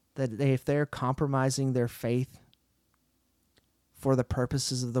 that if they're compromising their faith for the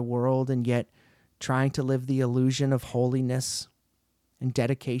purposes of the world and yet trying to live the illusion of holiness and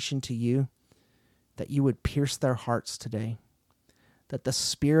dedication to you, that you would pierce their hearts today, that the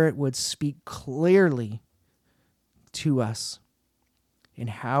Spirit would speak clearly to us in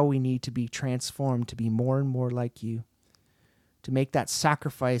how we need to be transformed to be more and more like you, to make that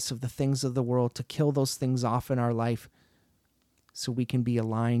sacrifice of the things of the world, to kill those things off in our life so we can be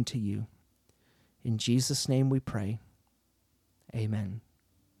aligned to you. In Jesus' name we pray. Amen.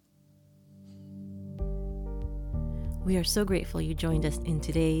 We are so grateful you joined us in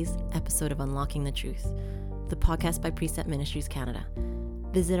today's episode of Unlocking the Truth, the podcast by Precept Ministries Canada.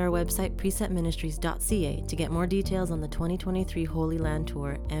 Visit our website, preceptministries.ca, to get more details on the 2023 Holy Land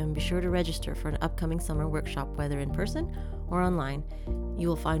Tour, and be sure to register for an upcoming summer workshop, whether in person or online. You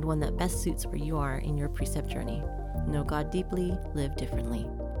will find one that best suits where you are in your precept journey. Know God deeply, live differently.